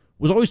leaving,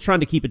 was always trying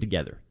to keep it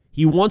together.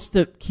 He wants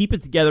to keep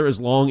it together as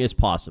long as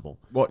possible.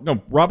 Well,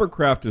 no, Robert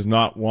Kraft does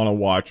not want to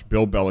watch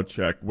Bill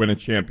Belichick win a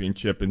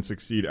championship and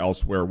succeed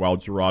elsewhere while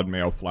Gerard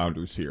Mayo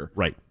flounders here.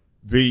 Right.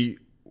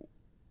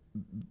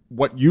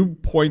 what you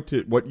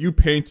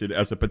painted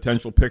as a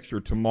potential picture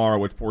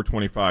tomorrow at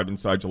 425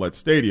 inside Gillette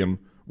Stadium,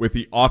 with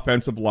the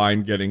offensive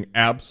line getting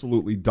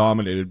absolutely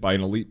dominated by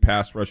an elite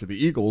pass rush of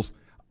the Eagles,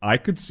 I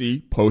could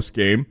see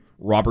post-game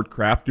Robert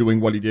Kraft doing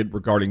what he did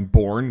regarding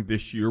Bourne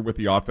this year with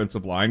the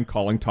offensive line,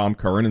 calling Tom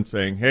Curran and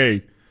saying,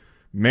 hey,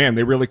 man,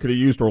 they really could have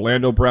used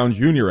Orlando Brown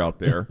Jr. out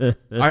there.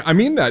 I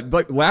mean that.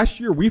 Like last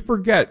year, we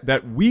forget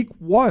that week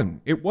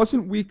 1, it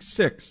wasn't week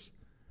 6.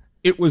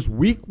 It was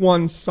week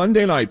 1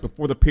 Sunday night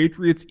before the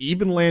Patriots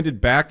even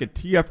landed back at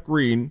TF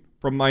Green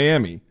from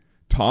Miami.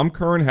 Tom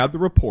Curran had the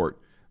report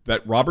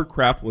that Robert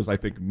Kraft was, I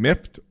think,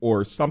 miffed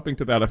or something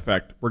to that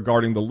effect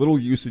regarding the little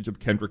usage of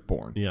Kendrick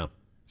Bourne. Yeah.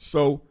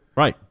 So,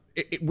 right.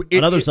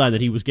 Another sign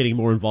that he was getting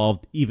more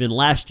involved even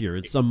last year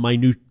in some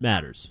minute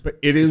matters. But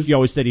it is, he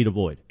always said he'd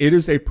avoid. It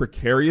is a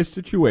precarious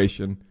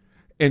situation,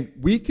 and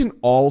we can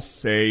all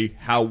say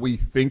how we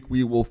think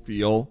we will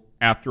feel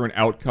after an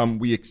outcome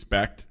we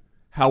expect.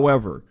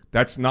 However,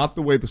 that's not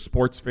the way the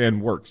sports fan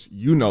works.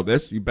 You know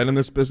this. You've been in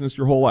this business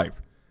your whole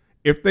life.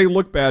 If they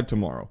look bad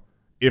tomorrow,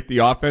 if the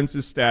offense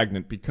is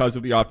stagnant because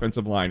of the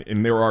offensive line,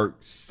 and there are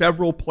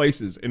several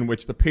places in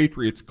which the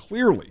Patriots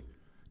clearly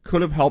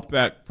could have helped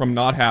that from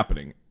not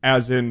happening,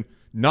 as in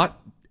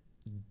not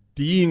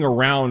D'ing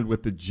around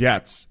with the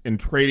Jets and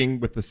trading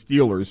with the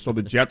Steelers so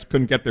the Jets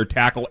couldn't get their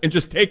tackle and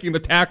just taking the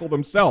tackle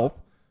themselves.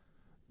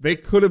 They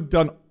could have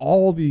done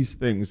all these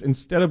things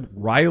instead of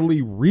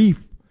Riley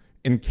Reif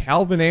and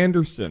Calvin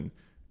Anderson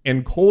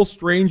and Cole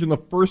Strange in the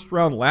first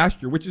round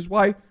last year, which is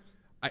why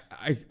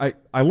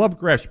I love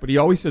Gresh, but he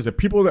always says that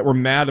people that were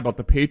mad about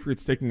the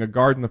Patriots taking a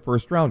guard in the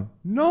first round.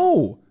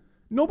 No.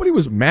 Nobody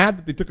was mad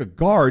that they took a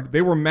guard.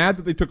 They were mad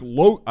that they took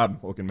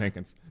Logan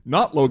Mankins.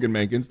 Not Logan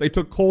Mankins. They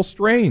took Cole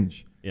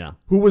Strange,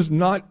 who was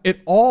not at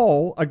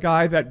all a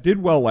guy that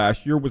did well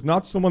last year, was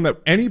not someone that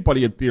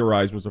anybody had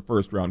theorized was a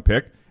first-round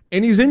pick,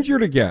 and he's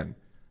injured again.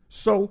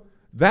 So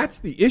that's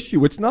the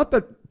issue. It's not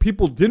that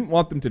people didn't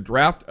want them to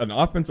draft an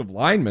offensive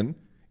lineman.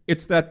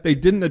 It's that they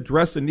didn't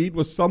address a need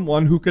with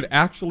someone who could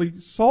actually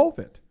solve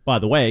it. By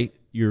the way,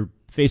 you're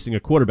facing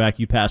a quarterback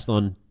you passed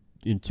on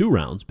in 2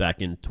 rounds back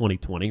in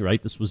 2020,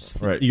 right? This was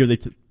the year they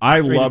took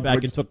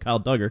and took Kyle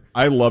Duggar.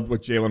 I loved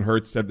what Jalen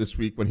Hurts said this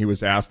week when he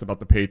was asked about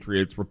the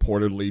Patriots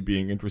reportedly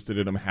being interested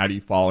in him had he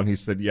fallen. He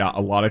said, yeah,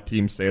 a lot of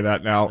teams say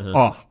that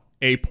now.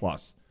 A+.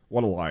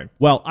 What a line.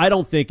 Well, I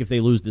don't think if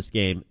they lose this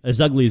game, as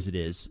ugly as it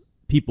is,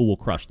 people will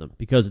crush them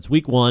because it's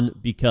week 1,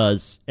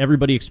 because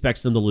everybody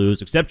expects them to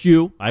lose, except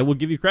you. I will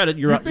give you credit.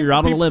 You're out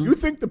on a limb. You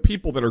think the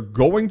people that are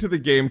going to the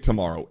game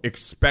tomorrow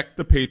expect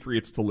the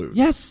Patriots to lose?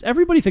 Yes,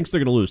 everybody thinks they're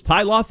going to lose.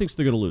 Ty Law thinks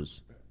they're going to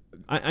lose.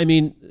 I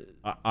mean,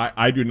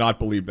 I do not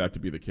believe that to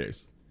be the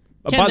case.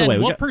 Ken, by the way,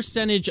 what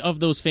percentage of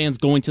those fans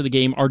going to the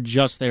game are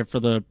just there for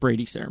the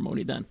Brady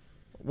ceremony then?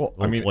 Well,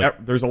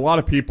 there's a lot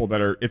of people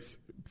that are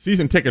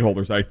season ticket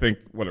holders, I think.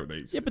 What are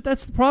they? Yeah, but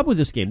that's the problem with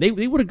this game.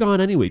 They would have gone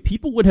anyway.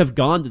 People would have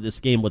gone to this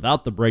game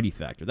without the Brady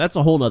factor. That's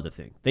a whole other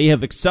thing. They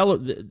have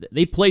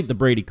They played the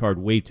Brady card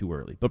way too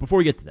early. But before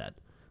we get to that,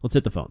 let's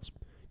hit the phones.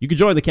 You can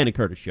join the Ken and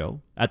Curtis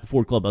Show at the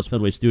Ford Clubhouse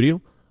Fenway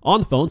Studio. On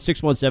the phone,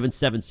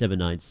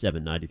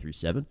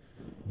 617-779-7937.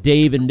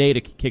 Dave and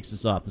Natick kicks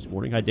us off this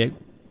morning. Hi, Dave.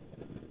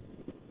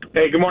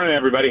 Hey, good morning,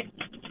 everybody.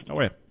 How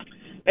are you?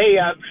 Hey,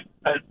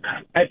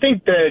 I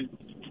think the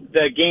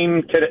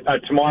game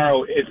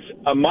tomorrow is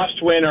a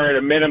must-win, or at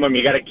a minimum,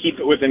 you got to keep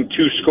it within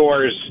 2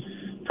 scores,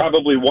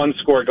 probably 1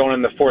 score going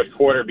in the fourth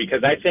quarter,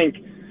 because I think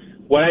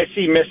what I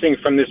see missing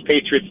from this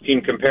Patriots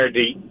team compared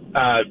to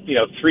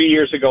 3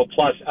 years ago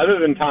plus, other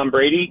than Tom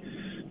Brady,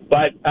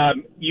 but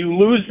you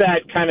lose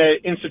that kind of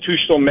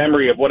institutional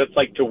memory of what it's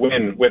like to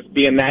win with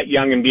being that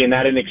young and being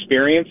that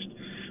inexperienced,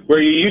 where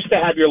you used to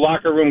have your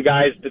locker room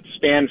guys that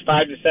spanned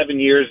 5 to 7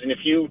 years, and if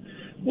you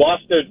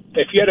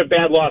had a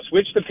bad loss,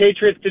 which the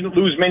Patriots didn't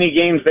lose many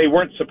games they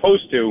weren't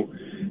supposed to,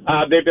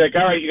 they'd be like,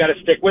 all right, you got to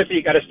stick with it.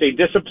 You got to stay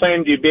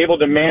disciplined. You'd be able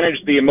to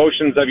manage the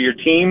emotions of your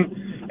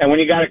team. And when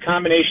you got a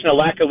combination of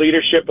lack of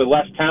leadership with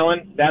less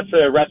talent, that's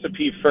a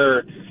recipe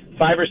for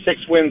 5 or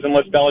 6 wins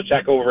unless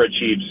Belichick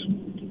overachieves.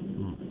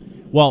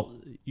 Well,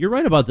 you're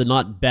right about the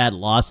not bad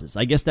losses.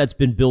 I guess that's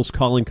been Bill's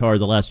calling card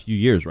the last few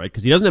years, right?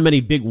 Because he doesn't have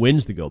many big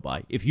wins to go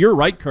by. If you're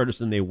right,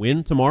 Curtis, and they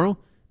win tomorrow,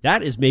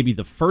 that is maybe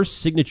the first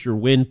signature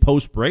win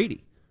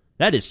post-Brady.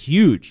 That is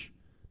huge.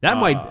 That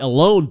might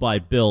alone buy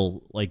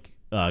Bill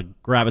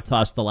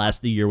gravitas to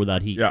last the year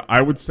without heat. Yeah,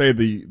 I would say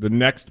the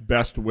next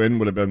best win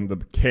would have been the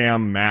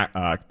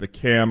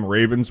Cam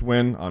Ravens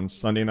win on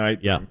Sunday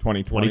night in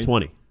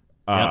 2020.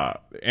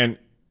 And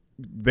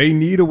they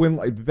need a win.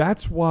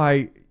 That's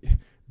why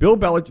Bill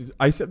Belichick,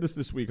 I said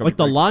this week.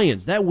 The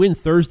Lions, that win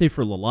Thursday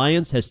for the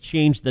Lions has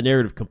changed the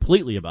narrative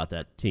completely about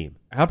that team.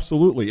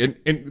 Absolutely.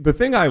 And the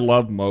thing I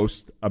love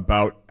most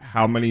about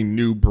how many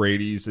new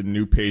Bradys and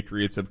new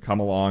Patriots have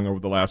come along over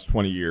the last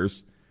 20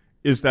 years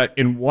is that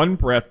in one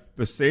breath,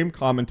 the same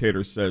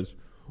commentator says,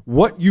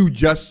 what you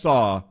just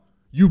saw,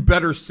 you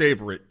better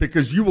savor it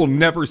because you will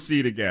never see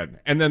it again.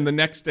 And then the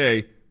next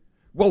day,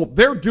 Well,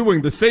 they're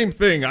doing the same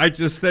thing I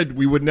just said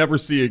we would never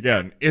see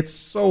again. It's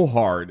so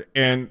hard,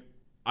 and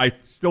I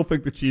still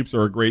think the Chiefs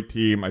are a great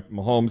team.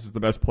 Mahomes is the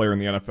best player in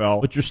the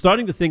NFL. But you're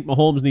starting to think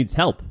Mahomes needs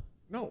help.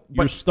 No,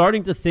 you're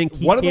starting to think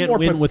he can't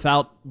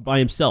win by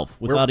himself,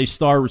 without a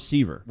star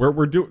receiver.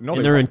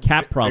 They're in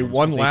cap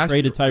problems. They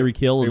traded Tyreek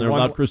Hill, and they're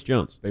without Chris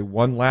Jones. They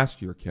won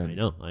last year, Ken.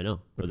 I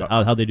know. But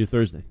how'd they do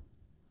Thursday?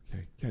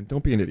 Okay, Ken,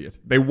 don't be an idiot.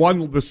 They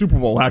won the Super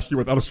Bowl last year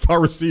without a star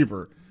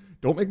receiver.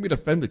 Don't make me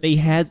defend the Chiefs. They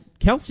had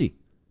Kelsey.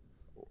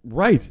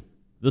 Right.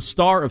 The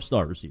star of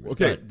star receivers.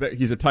 Okay,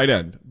 he's a tight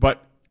end.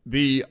 But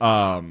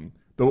I know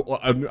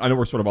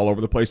we're sort of all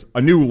over the place.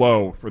 A new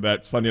low for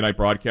that Sunday night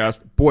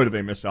broadcast. Boy, did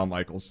they miss Al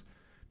Michaels.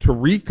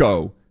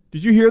 Tirico,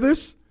 did you hear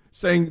this?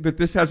 Saying that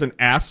this has an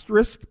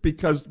asterisk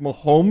because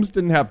Mahomes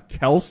didn't have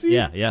Kelsey?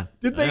 Yeah.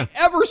 Did they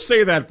ever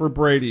say that for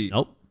Brady?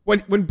 Nope.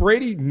 When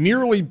Brady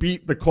nearly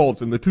beat the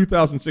Colts in the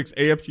 2006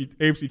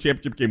 AFC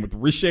Championship game with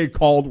Riche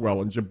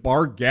Caldwell and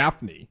Jabbar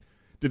Gaffney,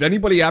 did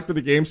anybody after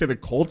the game say the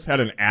Colts had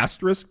an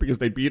asterisk because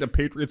they beat a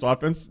Patriots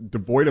offense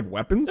devoid of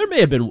weapons? There may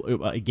have been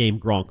a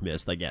game Gronk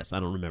missed, I guess. I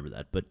don't remember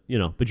that. But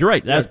you're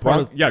right. That's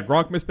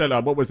Gronk missed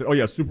that. What was it? Oh,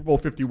 yeah, Super Bowl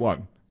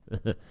 51.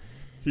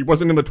 He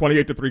wasn't in the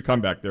 28-3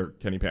 comeback there,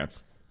 Kenny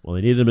Pants. Well,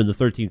 they needed him in the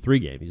 13-3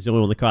 game. He's the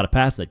only one that caught a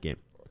pass that game.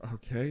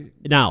 Okay.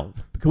 Now,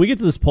 can we get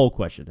to this poll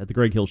question at the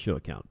Greg Hill Show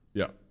account?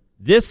 Yeah.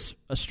 This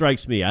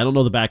strikes me. I don't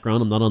know the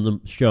background. I'm not on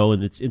the show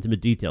and its intimate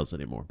details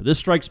anymore. But this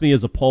strikes me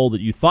as a poll that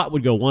you thought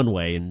would go one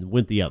way and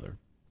went the other.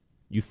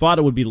 You thought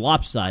it would be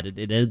lopsided.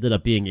 It ended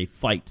up being a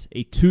fight,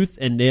 a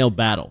tooth-and-nail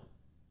battle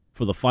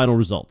for the final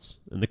results.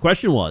 And the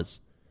question was,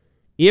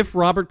 if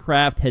Robert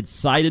Kraft had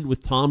sided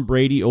with Tom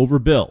Brady over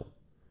Bill,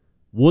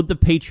 would the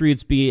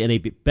Patriots be in a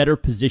better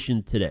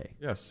position today?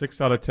 Yeah, 6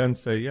 out of 10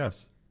 say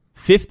yes.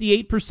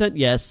 58%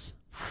 yes,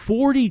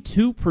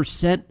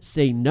 42%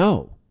 say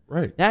no.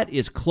 Right. That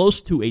is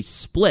close to a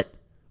split.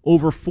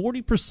 Over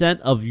 40%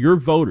 of your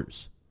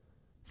voters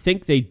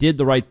think they did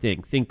the right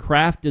thing, think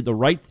Kraft did the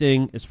right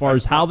thing as far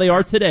as how they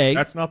are today.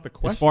 That's not the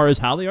question. As far as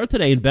how they are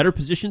today, in better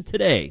position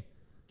today.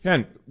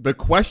 Ken, the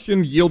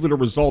question yielded a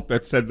result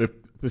that said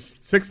that the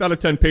 6 out of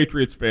 10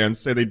 Patriots fans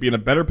say they'd be in a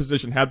better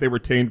position had they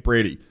retained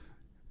Brady.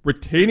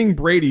 Retaining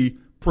Brady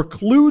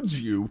precludes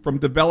you from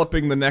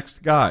developing the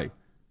next guy.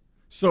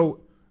 So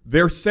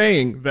they're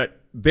saying that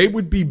they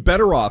would be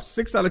better off,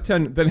 6 out of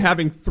 10, than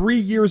having 3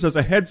 years as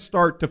a head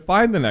start to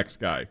find the next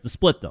guy. It's a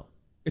split, though.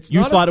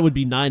 You thought it would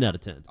be 9 out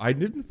of 10. I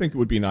didn't think it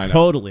would be 9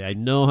 Totally. I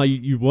know how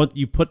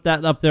you put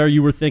that up there.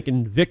 You were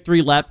thinking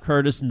victory lap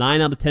Curtis, 9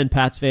 out of 10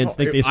 Pats fans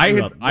think they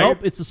screwed up. Nope,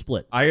 it's a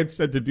split. I had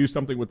said to do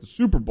something with the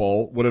Super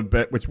Bowl,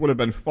 which would have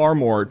been far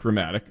more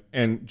dramatic,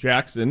 and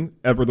Jackson,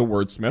 ever the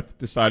wordsmith,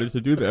 decided to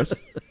do this.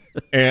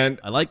 And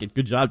I like it.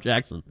 Good job,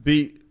 Jackson.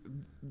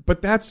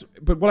 But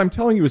what I'm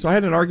telling you is I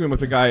had an argument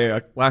with a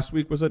guy last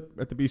week, was it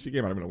at the BC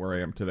game? I don't know where I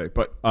am today,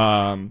 but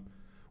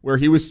where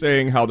he was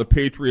saying how the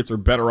Patriots are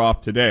better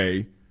off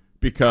today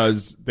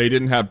because they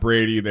didn't have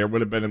Brady. They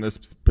would have been in this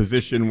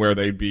position where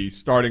they'd be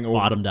starting over.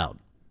 Bottomed out.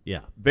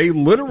 Yeah. They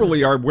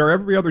literally are where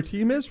every other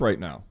team is right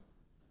now,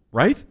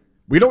 right?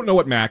 We don't know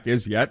what Mac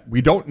is yet.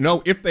 We don't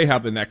know if they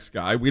have the next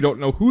guy. We don't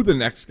know who the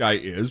next guy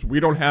is. We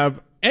don't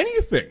have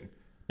anything.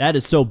 That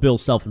is so Bill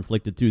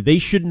self-inflicted, too. They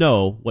should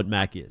know what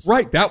Mac is.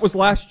 Right. That was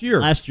last year.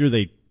 Last year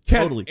they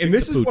totally and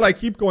this is what I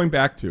keep going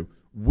back to.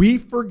 We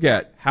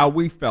forget how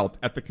we felt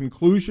at the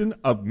conclusion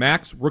of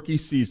Mac's rookie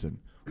season.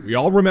 We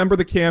all remember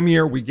the Cam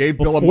year. We gave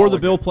Bill a before the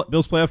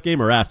Bills playoff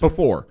game or after?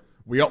 Before.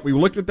 We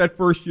looked at that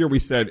first year. We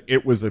said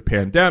it was a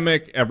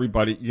pandemic.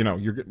 Everybody,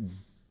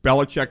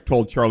 Belichick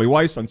told Charlie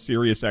Weiss on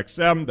Sirius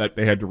XM that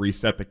they had to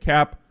reset the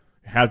cap.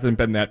 It hasn't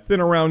been that thin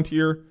around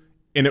here.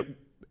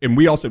 And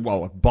we all said,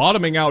 well, if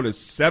bottoming out is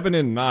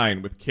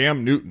 7-9 with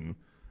Cam Newton,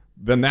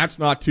 then that's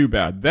not too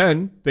bad.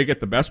 Then they get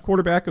the best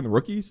quarterback in the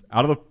rookies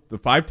out of the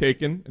 5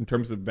 taken in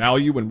terms of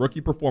value and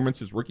rookie performance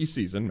his rookie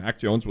season. Mac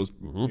Jones was,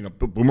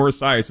 Boomer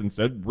Esiason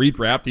said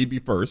redraft, he'd be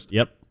first.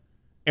 Yep.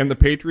 And the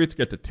Patriots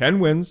get to 10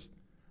 wins,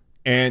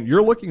 and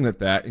you're looking at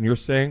that and you're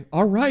saying,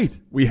 all right,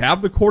 we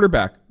have the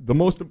quarterback.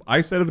 I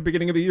said at the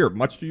beginning of the year,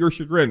 much to your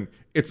chagrin,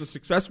 it's a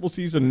successful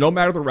season no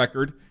matter the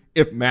record.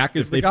 If Mac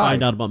is the guy. They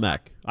find out about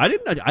Mac. I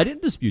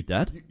didn't dispute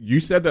that. You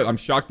said that. I'm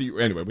shocked that you.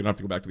 Anyway, we don't have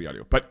to go back to the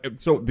audio. But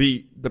so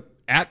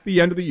at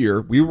the end of the year,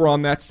 we were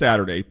on that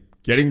Saturday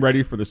getting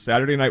ready for the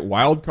Saturday night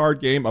wild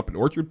card game up in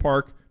Orchard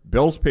Park,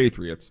 Bills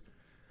Patriots,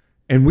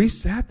 and we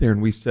sat there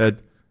and we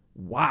said,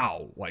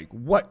 "Wow, like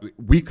what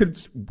we could."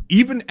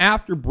 Even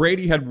after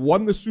Brady had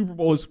won the Super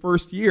Bowl his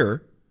first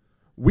year,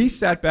 we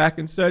sat back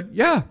and said,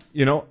 "Yeah,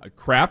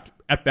 Kraft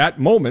at that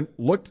moment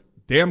looked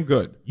damn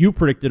good." You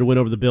predicted a win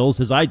over the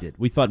Bills, as I did.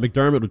 We thought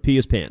McDermott would pee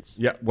his pants.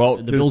 Yeah, well,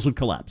 and the Bills would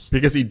collapse.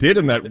 Because he did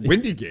in that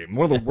windy game,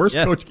 one of the worst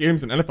coach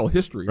games in NFL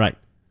history. Right.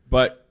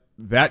 But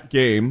that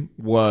game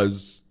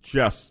was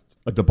just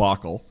a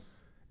debacle.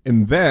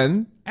 And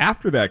then,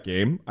 after that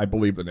game, I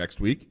believe the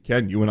next week,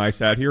 Ken, you and I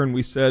sat here and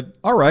we said,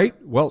 all right,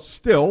 well,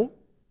 still,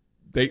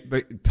 they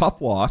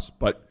tough loss,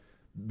 but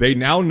They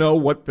now know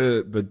what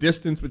the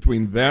distance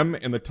between them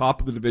and the top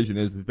of the division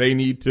is that they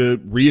need to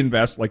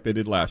reinvest like they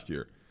did last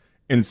year.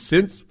 And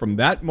since from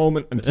that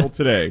moment until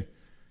today,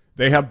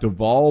 they have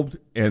devolved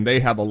and they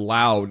have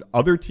allowed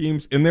other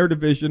teams in their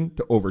division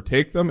to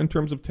overtake them in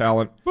terms of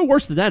talent. But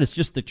worse than that, it's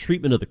just the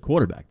treatment of the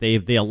quarterback.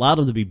 They allowed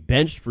him to be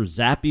benched for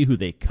Zappy, who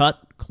they cut,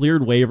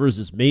 cleared waivers,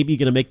 is maybe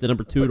going to make the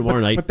number 2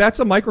 tomorrow night. But that's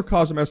a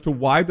microcosm as to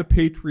why the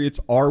Patriots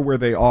are where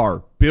they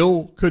are.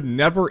 Bill could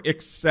never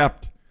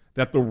accept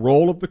that the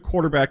role of the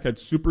quarterback had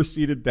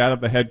superseded that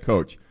of the head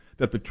coach,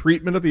 that the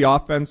treatment of the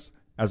offense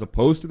as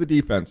opposed to the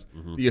defense,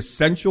 the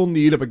essential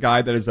need of a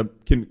guy that is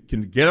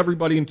can get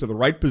everybody into the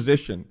right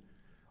position,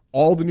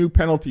 all the new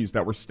penalties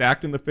that were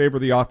stacked in the favor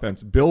of the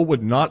offense, Bill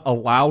would not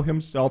allow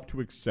himself to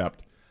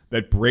accept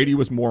that Brady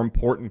was more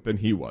important than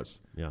he was.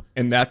 Yeah.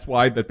 And that's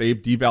why that they've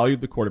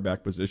devalued the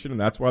quarterback position, and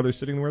that's why they're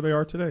sitting where they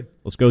are today.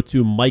 Let's go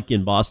to Mike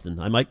in Boston.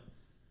 Hi, Mike.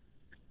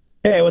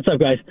 Hey, what's up,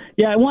 guys?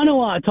 Yeah, I want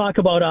to talk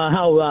about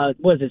how,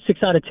 was it 6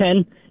 out of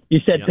 10? You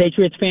said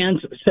Patriots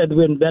fans said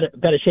we're in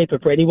better shape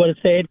if Brady would have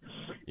stayed.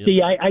 Yeah.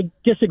 See, I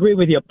disagree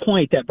with your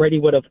point that Brady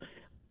would have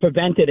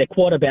prevented a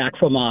quarterback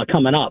from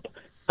coming up.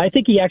 I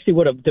think he actually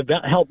would have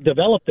helped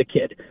develop the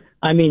kid.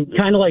 I mean,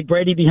 kind of like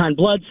Brady behind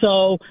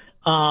Bledsoe,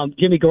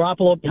 Jimmy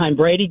Garoppolo behind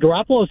Brady.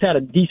 Garoppolo's had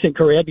a decent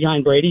career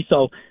behind Brady,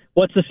 so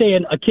what's to say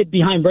a kid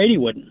behind Brady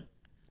wouldn't?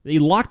 They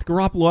locked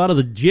Garoppolo out of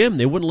the gym.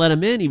 They wouldn't let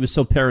him in. He was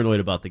so paranoid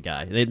about the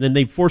guy. Then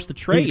they forced the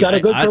trade. He's got a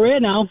good career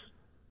now.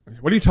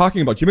 What are you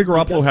talking about? Jimmy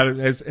Garoppolo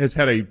has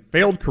had a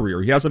failed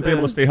career. He hasn't been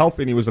able to stay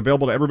healthy, and he was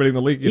available to everybody in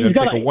the league. He didn't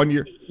take a 1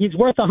 year. He's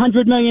worth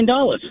 $100 million.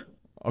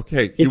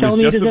 Okay, You're telling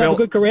me he doesn't have a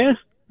good career?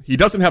 He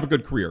doesn't have a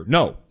good career.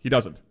 No, he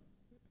doesn't.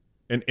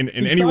 In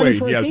any way,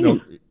 he has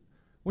no.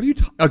 What are you?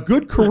 A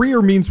good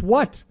career means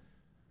what?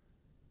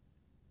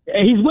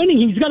 He's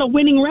winning. He's got a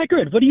winning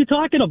record. What are you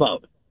talking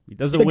about? He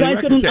doesn't the win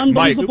guy's got an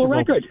unbelievable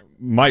record.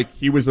 Mike,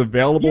 he was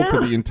available to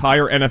the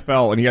entire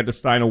NFL, and he had to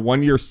sign a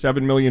 1 year,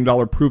 $7 million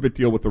prove-it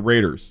deal with the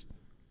Raiders.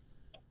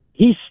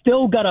 He's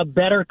still got a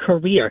better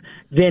career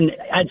than,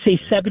 I'd say,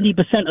 70%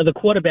 of the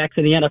quarterbacks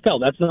in the NFL.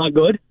 That's not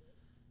good.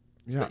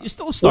 Yeah. You're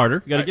still a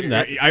starter. You got to give him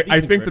that.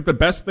 I think that the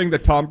best thing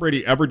that Tom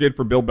Brady ever did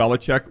for Bill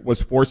Belichick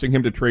was forcing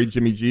him to trade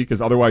Jimmy G, because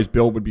otherwise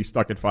Bill would be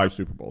stuck at 5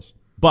 Super Bowls.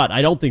 But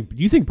I don't think. Do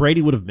you think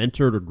Brady would have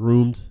mentored or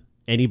groomed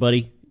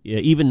anybody? Yeah,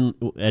 even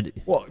at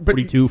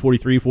 42,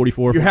 43,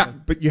 44.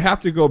 But you have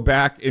to go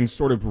back and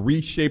sort of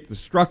reshape the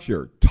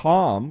structure.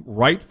 Tom,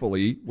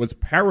 rightfully, was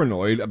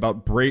paranoid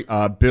about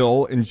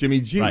Bill and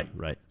Jimmy G.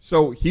 Right.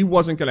 So he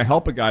wasn't going to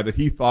help a guy that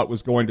he thought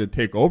was going to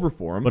take over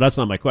for him. But that's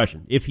not my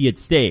question. If he had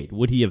stayed,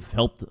 would he have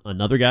helped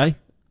another guy?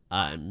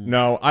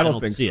 No, I don't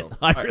think so.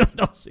 I really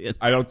don't see it.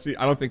 I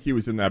don't think he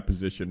was in that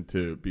position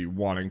to be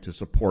wanting to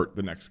support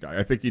the next guy.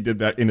 I think he did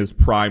that in his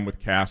prime with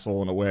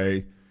Castle in a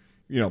way.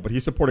 But he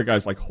supported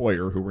guys like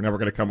Hoyer, who were never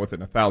going to come within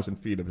 1,000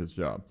 feet of his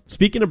job.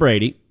 Speaking of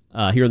Brady,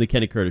 here on the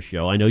Ken and Curtis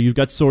Show, I know you've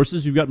got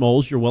sources, you've got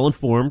moles, you're well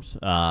informed.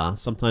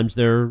 Sometimes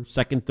they're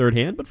second, third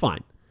hand, but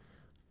fine.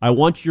 I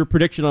want your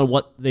prediction on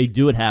what they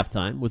do at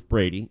halftime with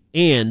Brady,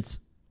 and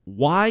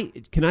why.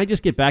 Can I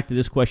just get back to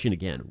this question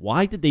again?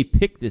 Why did they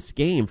pick this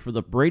game for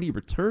the Brady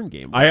return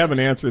game? I have an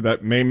answer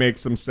that may make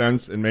some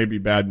sense and may be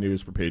bad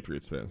news for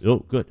Patriots fans.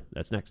 Oh, good.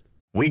 That's next.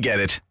 We get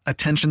it.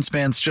 Attention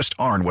spans just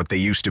aren't what they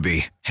used to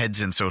be. Heads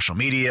in social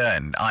media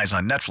and eyes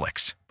on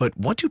Netflix. But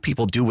what do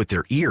people do with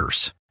their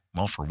ears?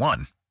 Well, for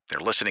one, they're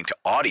listening to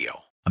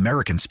audio.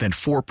 Americans spend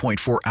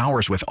 4.4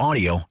 hours with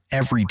audio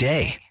every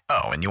day.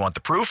 Oh, and you want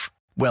the proof?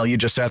 Well, you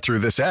just sat through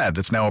this ad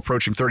that's now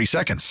approaching 30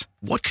 seconds.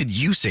 What could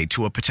you say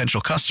to a potential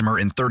customer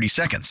in 30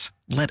 seconds?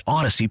 Let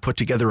Odyssey put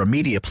together a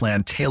media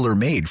plan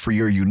tailor-made for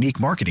your unique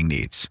marketing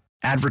needs.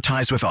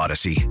 Advertise with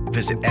Odyssey.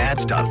 Visit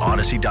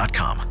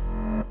ads.odyssey.com.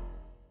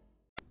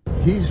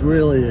 He's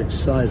really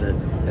excited,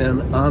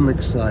 and I'm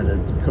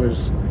excited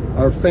because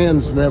our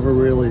fans never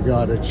really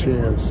got a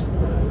chance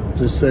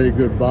to say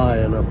goodbye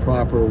in a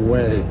proper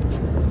way.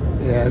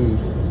 And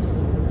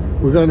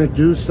we're going to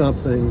do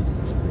something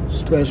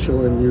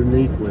special and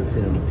unique with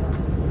him.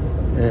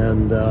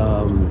 And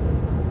I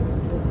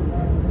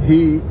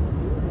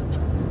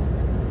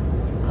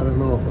don't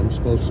know if I'm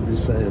supposed to be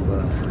saying,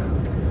 but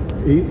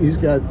he's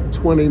got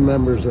 20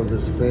 members of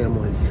his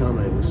family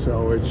coming,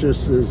 so it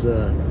just is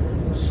a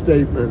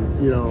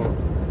statement,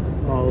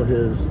 all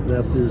his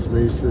nephews,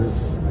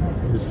 nieces,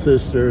 his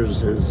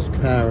sisters, his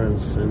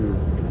parents, and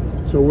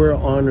so we're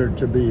honored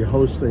to be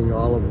hosting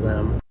all of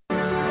them.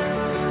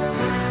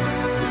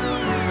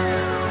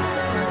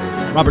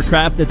 Robert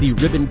Kraft at the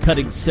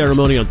ribbon-cutting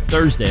ceremony on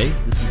Thursday.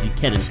 This is the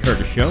Ken and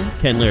Curtis Show.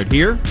 Ken Laird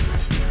here.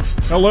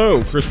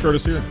 Hello, Chris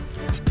Curtis here.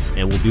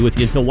 And we'll be with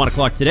you until 1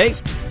 o'clock today.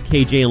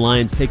 KJ and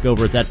Lions take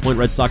over at that point.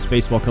 Red Sox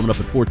baseball coming up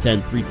at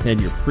 4:10,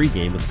 3:10, your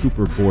pregame with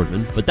Cooper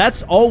Boardman. But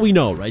that's all we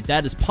know, right?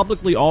 That is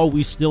publicly all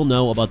we still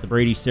know about the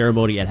Brady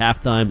ceremony at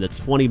halftime. That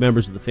 20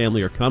 members of the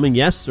family are coming,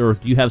 yes? Or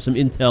do you have some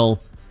intel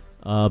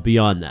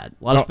beyond that?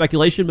 A lot of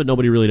speculation, but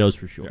nobody really knows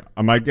for sure.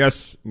 Yeah. My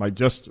guess,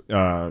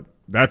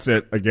 that's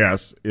it, I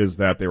guess, is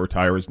that they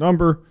retire his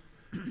number.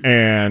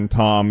 and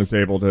Tom is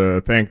able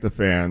to thank the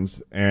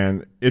fans.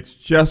 And it's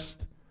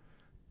just,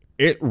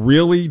 it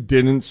really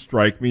didn't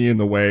strike me in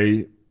the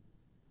way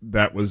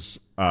that was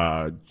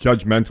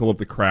judgmental of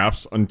the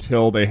Krafts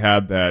until they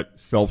had that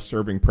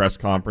self-serving press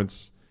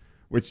conference,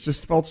 which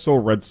just felt so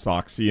Red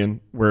Soxian,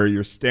 where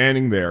you're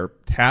standing there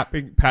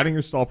patting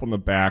yourself on the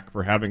back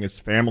for having his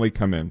family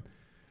come in.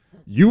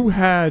 You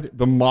had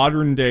the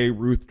modern-day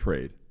Ruth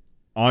trade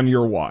on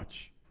your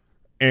watch,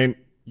 and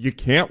you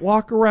can't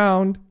walk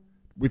around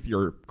with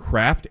your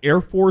Kraft Air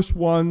Force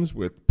Ones,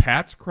 with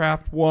Pat's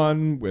Kraft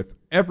One, with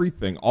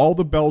everything, all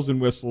the bells and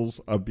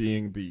whistles of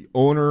being the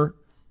owner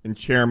and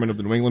chairman of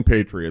the New England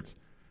Patriots,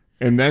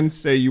 and then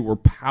say you were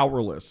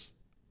powerless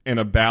in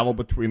a battle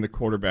between the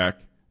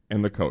quarterback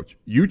and the coach.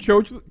 You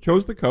chose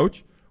the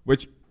coach,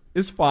 which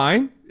is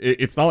fine.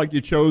 It's not like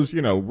you chose,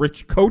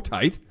 Rich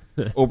Kotite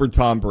over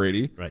Tom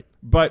Brady. Right.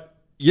 But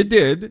you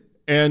did,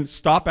 and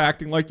stop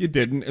acting like you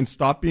didn't, and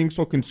stop being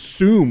so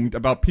consumed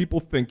about people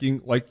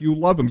thinking like you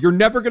love him. You're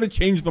never going to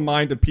change the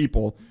mind of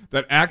people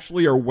that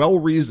actually are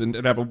well-reasoned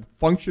and have a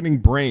functioning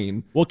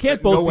brain. Well,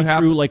 can't both be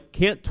true? Like,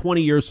 can't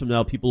 20 years from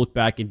now people look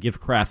back and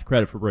give Kraft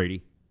credit for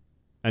Brady?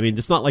 I mean,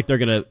 it's not like they're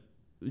going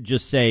to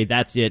just say,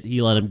 that's it,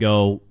 he let him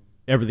go,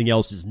 everything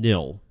else is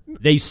nil.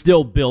 He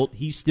still built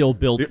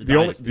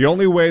the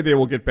only way they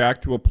will get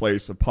back to a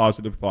place of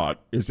positive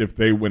thought is if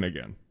they win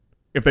again.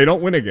 If they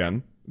don't win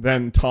again,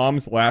 then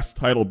Tom's last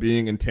title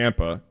being in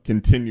Tampa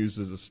continues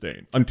as a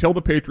stain until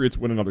the Patriots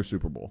win another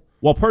Super Bowl.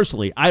 Well,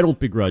 personally, I don't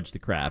begrudge the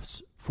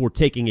Krafts for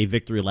taking a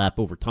victory lap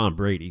over Tom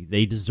Brady.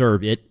 They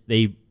deserve it.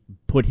 They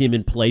put him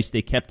in place.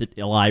 They kept it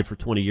alive for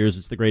 20 years.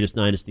 It's the greatest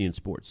dynasty in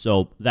sports.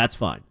 So that's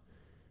fine.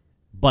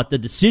 But the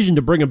decision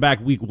to bring him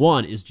back week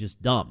one is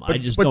just dumb. I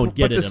just don't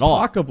get it at all.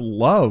 But this talk of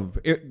love,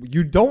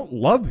 you don't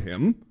love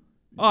him.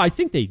 Oh, I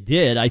think they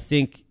did. I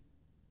think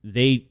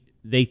they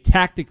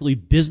tactically,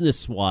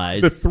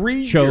 business-wise,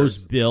 chose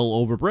Bill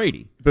over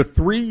Brady. The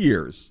 3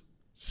 years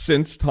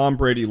since Tom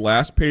Brady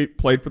last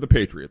played for the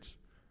Patriots,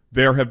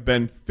 there have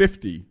been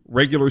 50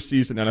 regular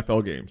season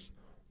NFL games.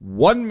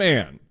 One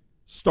man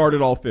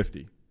started all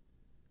 50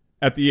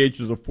 at the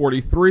ages of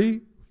 43,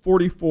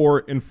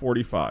 44, and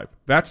 45.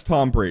 That's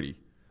Tom Brady.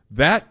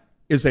 That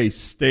is a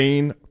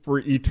stain for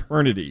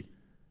eternity.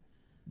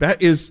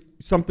 That is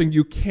something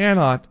you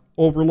cannot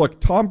overlook.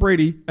 Tom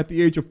Brady, at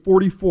the age of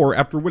 44,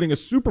 after winning a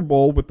Super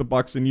Bowl with the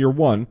Bucs in year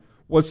one,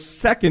 was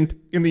second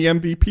in the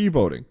MVP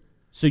voting.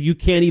 So you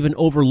can't even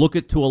overlook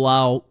it to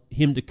allow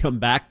him to come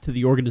back to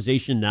the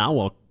organization now?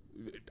 Well,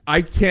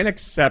 I can't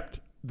accept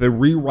the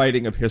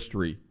rewriting of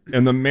history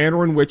and the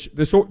manner in which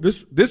this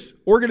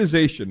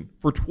organization,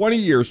 for 20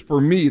 years, for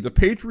me, the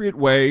Patriot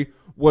way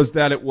was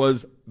that it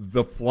was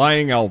the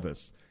Flying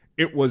Elvis.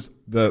 It was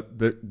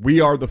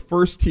we are the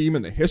first team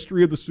in the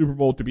history of the Super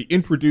Bowl to be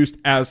introduced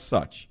as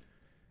such.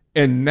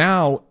 And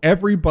now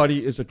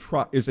everybody is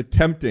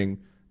attempting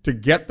to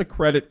get the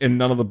credit and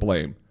none of the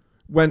blame.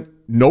 When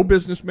no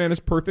businessman is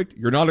perfect,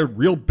 you're not a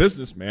real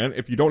businessman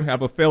if you don't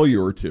have a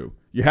failure or two.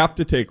 You have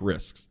to take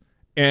risks.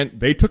 And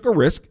they took a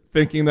risk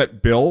thinking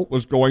that Bill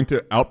was going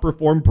to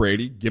outperform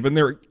Brady, given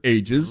their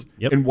ages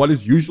and what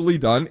is usually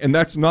done, and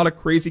that's not a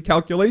crazy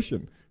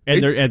calculation.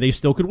 And they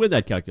still could win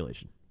that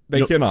calculation.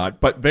 They cannot,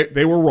 but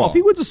they were wrong. Well, if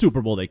he wins a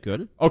Super Bowl, they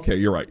could. Okay,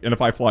 you're right. And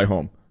if I fly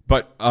home.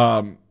 But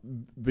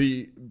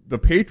the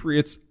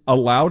Patriots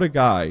allowed a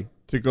guy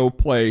to go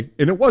play,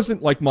 and it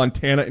wasn't like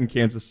Montana and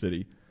Kansas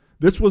City.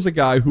 This was a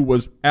guy who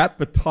was at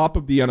the top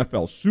of the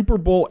NFL, Super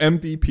Bowl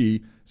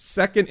MVP,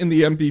 second in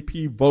the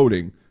MVP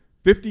voting,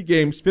 50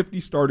 games, 50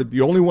 started,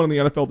 the only one in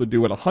the NFL to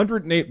do it,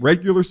 108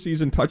 regular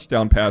season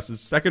touchdown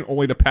passes, second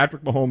only to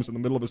Patrick Mahomes in the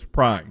middle of his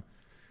prime.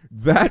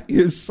 That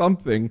is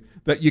something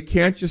that you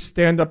can't just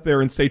stand up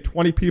there and say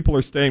 20 people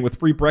are staying with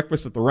free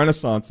breakfast at the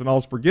Renaissance and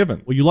all's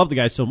forgiven. Well, you love the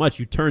guy so much,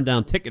 you turned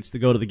down tickets to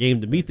go to the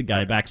game to meet the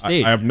guy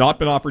backstage. I have not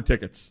been offered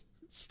tickets.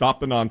 Stop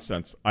the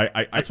nonsense.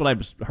 That's what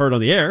I heard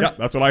on the air. Yeah,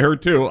 that's what I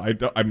heard too.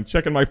 I'm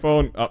checking my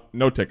phone.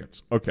 No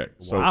tickets. Okay.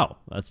 So. Wow.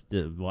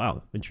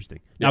 Wow. Interesting.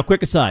 Yeah. Now,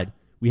 quick aside.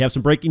 We have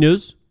some breaking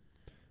news.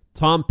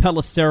 Tom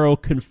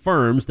Pelissero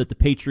confirms that the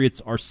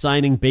Patriots are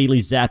signing Bailey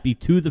Zappi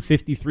to the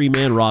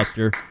 53-man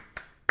roster.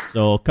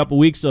 So a couple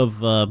weeks of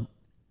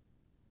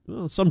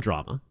some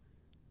drama,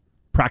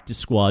 practice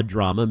squad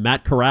drama.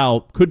 Matt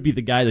Corral could be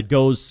the guy that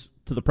goes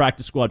to the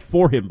practice squad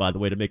for him, by the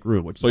way, to make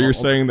room. So you're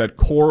saying that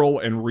Coral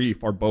and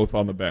Reef are both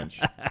on the bench.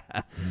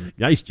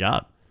 Nice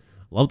job.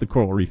 Love the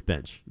Coral Reef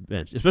bench,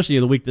 especially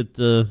in the week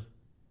that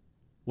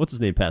what's his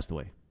name passed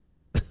away.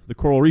 The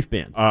Coral Reef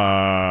Band.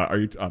 Are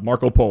you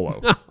Marco Polo?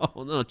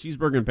 No,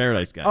 Cheeseburger in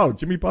Paradise guy. Oh,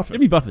 Jimmy Buffett.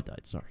 Jimmy Buffett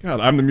died. Sorry. God,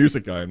 I'm the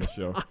music guy on the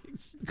show.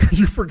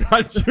 You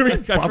forgot Jimmy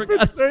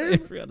Buffett's name? I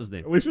forgot his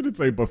name. At least you didn't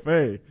say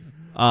buffet.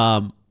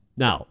 But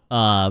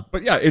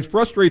yeah, it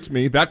frustrates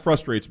me. That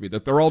frustrates me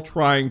that they're all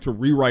trying to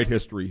rewrite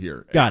history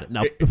here. Got it.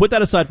 Now, put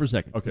that aside for a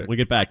second. Okay. We'll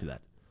get back to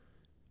that.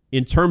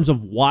 In terms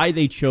of why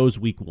they chose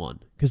week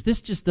one, because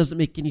this just doesn't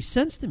make any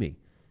sense to me.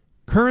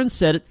 Curran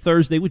said it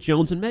Thursday with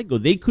Jones and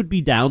Mego. They could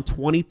be down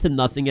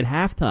 20-0 at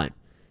halftime.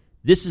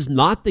 This is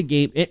not the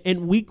game.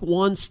 And week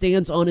 1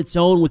 stands on its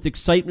own with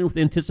excitement, with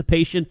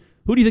anticipation.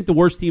 Who do you think the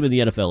worst team in the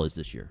NFL is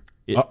this year?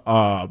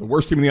 The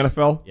worst team in the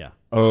NFL? Yeah.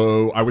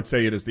 Oh, I would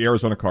say it is the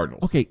Arizona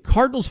Cardinals. Okay,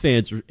 Cardinals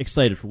fans are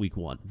excited for week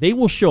 1. They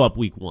will show up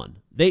week 1.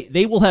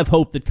 They will have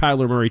hope that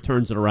Kyler Murray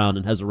turns it around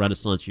and has a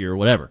renaissance year or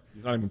whatever.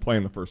 He's not even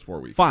playing the first 4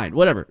 weeks. Fine,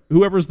 whatever.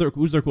 Who's their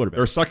quarterback?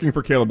 They're sucking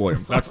for Caleb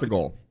Williams. That's the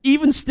goal.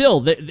 Even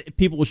still,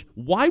 people will.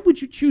 Why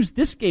would you choose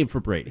this game for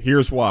Brady?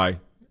 Here's why.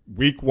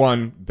 Week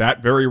 1,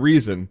 that very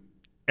reason,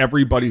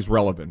 everybody's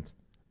relevant.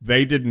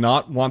 They did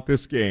not want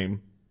this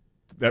game,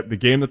 the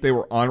game that they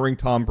were honoring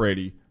Tom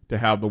Brady, to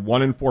have the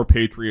 1-4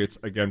 Patriots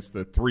against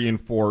the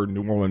 3-4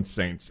 New Orleans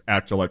Saints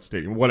at Gillette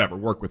Stadium. Whatever,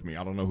 work with me.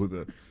 I don't know who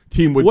the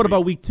team would be. What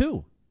about week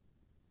 2?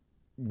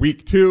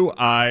 Week 2,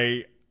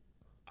 my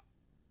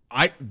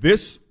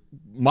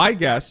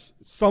guess,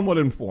 somewhat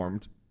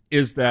informed,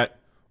 is that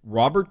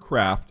Robert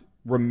Kraft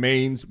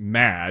remains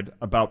mad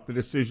about the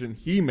decision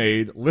he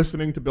made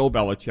listening to Bill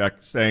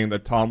Belichick saying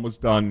that Tom was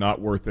done,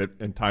 not worth it,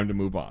 and time to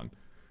move on.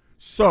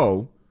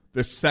 So,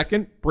 the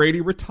second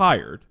Brady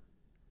retired,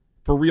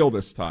 for real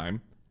this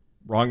time,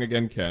 wrong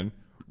again, Ken,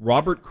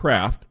 Robert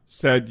Kraft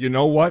said, you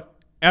know what?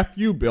 F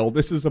you, Bill.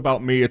 This is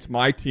about me. It's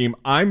my team.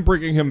 I'm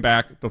bringing him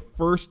back the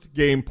first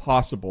game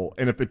possible,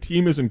 and if the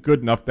team isn't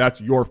good enough,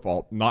 that's your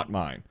fault, not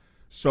mine.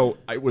 So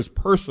it was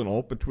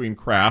personal between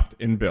Kraft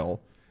and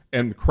Bill,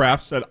 and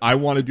Kraft said, I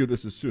want to do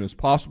this as soon as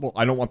possible.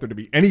 I don't want there to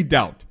be any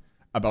doubt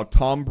about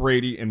Tom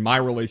Brady and my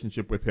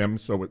relationship with him,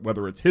 so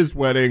whether it's his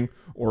wedding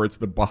or it's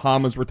the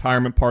Bahamas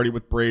retirement party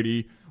with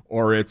Brady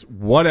or it's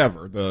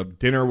whatever, the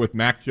dinner with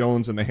Mac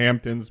Jones and the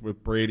Hamptons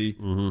with Brady,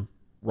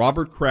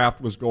 Robert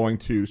Kraft was going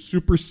to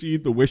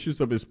supersede the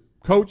wishes of his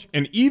coach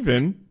and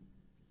even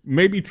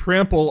maybe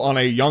trample on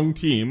a young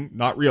team,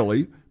 not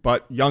really,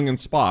 but young in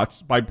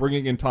spots, by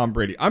bringing in Tom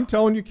Brady. I'm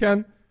telling you,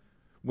 Ken,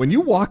 when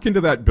you walk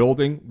into that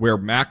building where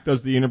Mac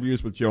does the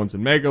interviews with Jones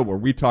and Mega, where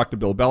we talk to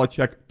Bill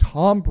Belichick,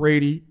 Tom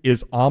Brady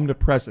is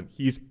omnipresent.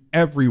 He's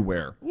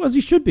everywhere. Well, as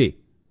he should be.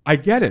 I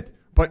get it.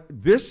 But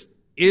this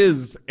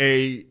is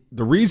the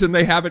reason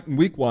they have it in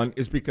week 1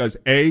 is because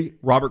A,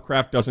 Robert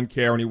Kraft doesn't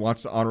care and he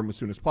wants to honor him as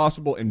soon as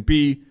possible, and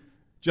B,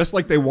 just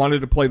like they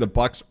wanted to play the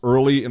Bucs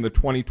early in the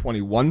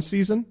 2021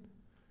 season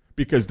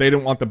because they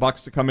didn't want the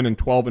Bucs to come in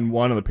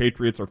 12-1 and the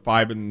Patriots are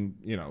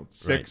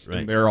 5-6 right.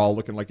 and they're all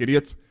looking like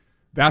idiots.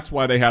 That's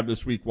why they have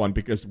this week 1,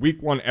 because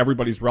week 1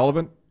 everybody's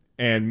relevant,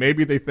 and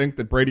maybe they think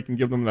that Brady can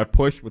give them that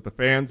push with the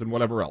fans and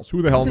whatever else.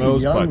 Who the hell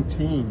knows? It's a young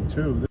team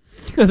too.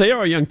 They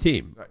are a young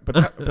team.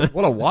 But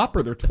what a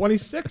whopper. They're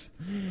 26th.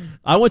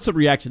 I want some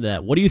reaction to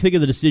that. What do you think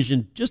of the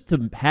decision just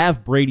to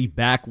have Brady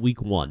back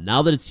week 1?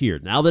 Now that it's here,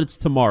 now that it's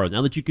tomorrow,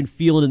 now that you can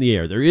feel it in the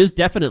air. There is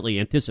definitely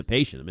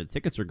anticipation. I mean, the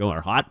tickets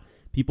are hot.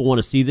 People want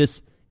to see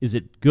this. Is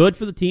it good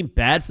for the team,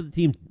 bad for the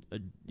team,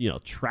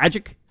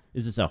 tragic?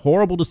 Is this a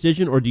horrible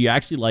decision, or do you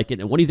actually like it?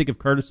 And what do you think of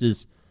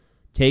Curtis's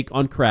take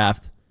on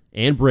Kraft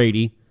and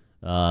Brady,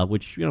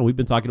 which we've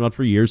been talking about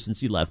for years since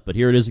he left? But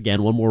here it is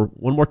again, one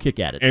more kick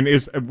at it. And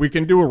we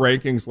can do a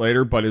rankings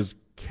later, but is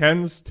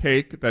Ken's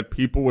take that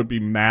people would be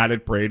mad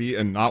at Brady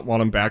and not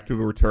want him back to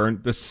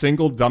return the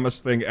single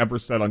dumbest thing ever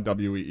said on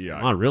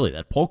WEEI? Not really.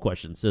 That poll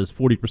question says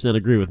 40%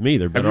 agree with me.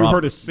 They're better Have you off.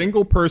 Heard a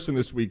single person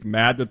this week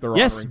mad that they're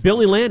Yes, honoring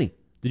Billy Tom? Lanny.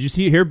 Did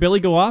you hear Billy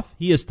go off?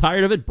 He is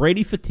tired of it.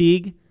 Brady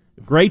fatigue.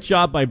 Great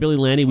job by Billy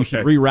Lanny. We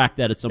should re-rack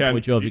that at some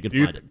point, Joe, if you can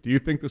find it. Do you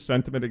think the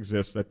sentiment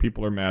exists that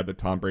people are mad that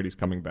Tom Brady's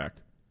coming back?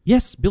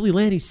 Yes, Billy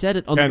Lanny said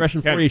it on the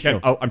Gresham Fourier show.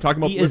 I'm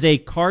talking about. He is a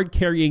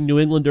card-carrying New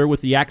Englander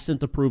with the accent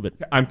to prove it.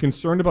 I'm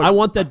concerned about. I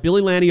want that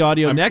Billy Lanny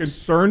audio next. I'm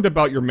concerned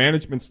about your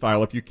management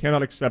style if you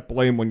cannot accept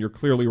blame when you're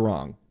clearly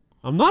wrong.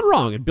 I'm not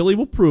wrong, and Billy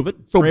will prove it.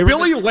 So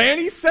Billy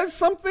Lanny says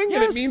something,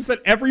 yes, and it means that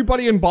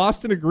everybody in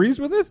Boston agrees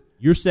with it?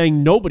 You're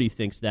saying nobody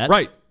thinks that.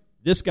 Right.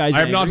 This guy's I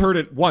have angry, not heard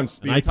it once.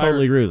 I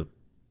totally agree with him.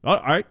 All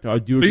right. I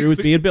do agree with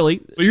me and Billy.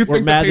 So you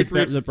think mad the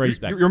Patriots, that Brady's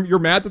back. You're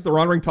mad that they're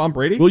honoring Tom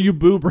Brady? Will you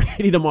boo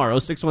Brady tomorrow?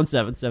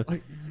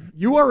 617-7.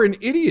 You are an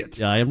idiot.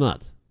 Yeah, I am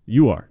not.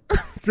 You are.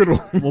 Good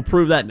one. We'll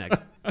prove that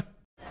next.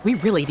 We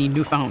really need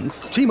new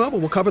phones. T-Mobile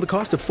will cover the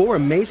cost of 4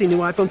 amazing new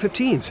iPhone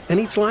 15s, and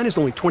each line is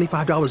only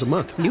 $25 a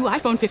month. New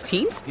iPhone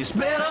 15s? It's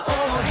better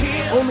over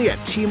here. Only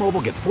at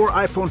T-Mobile, get 4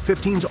 iPhone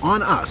 15s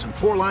on us and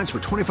 4 lines for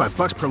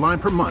 $25 per line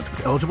per month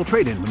with eligible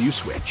trade-in when you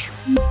switch.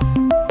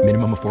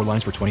 Minimum of 4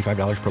 lines for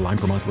 $25 per line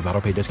per month with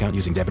autopay discount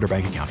using debit or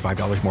bank account.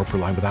 $5 more per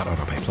line without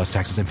autopay, plus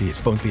taxes and fees.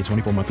 Phone fee at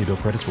 24 monthly bill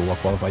credits for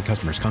well-qualified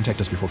customers. Contact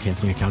us before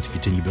canceling account to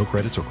continue bill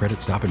credits or credit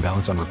stop and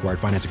balance on required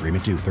finance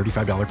agreement due.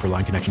 $35 per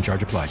line connection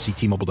charge applies. See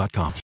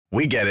T-Mobile.com.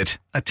 We get it.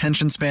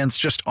 Attention spans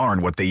just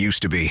aren't what they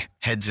used to be.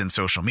 Heads in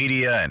social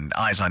media and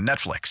eyes on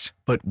Netflix.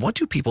 But what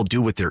do people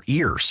do with their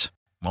ears?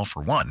 Well,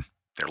 for one,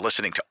 they're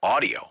listening to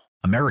audio.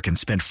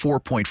 Americans spend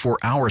 4.4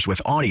 hours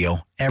with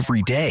audio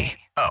every day.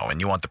 Oh,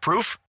 and you want the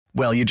proof?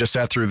 Well, you just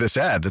sat through this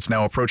ad that's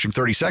now approaching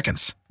 30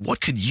 seconds.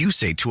 What could you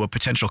say to a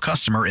potential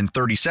customer in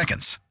 30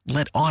 seconds?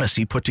 Let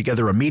Odyssey put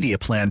together a media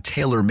plan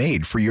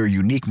tailor-made for your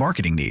unique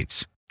marketing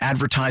needs.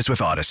 Advertise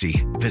with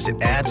Odyssey.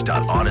 Visit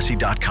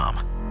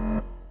ads.odyssey.com.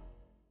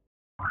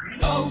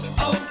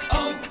 Oh,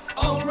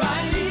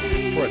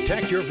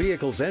 Protect your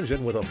vehicle's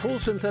engine with a full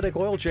synthetic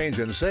oil change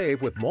and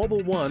save with Mobile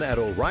One at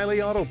O'Reilly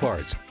Auto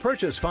Parts.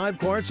 Purchase 5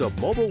 quarts of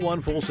Mobile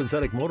One full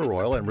synthetic motor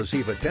oil and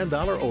receive a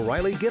 $10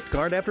 O'Reilly gift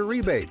card after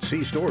rebate.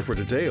 See store for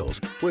details.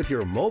 With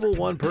your Mobile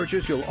One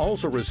purchase, you'll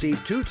also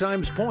receive 2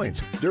 times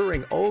points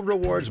during O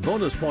Rewards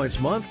Bonus Points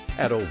Month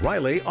at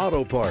O'Reilly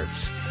Auto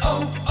Parts.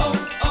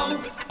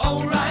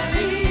 O'Reilly.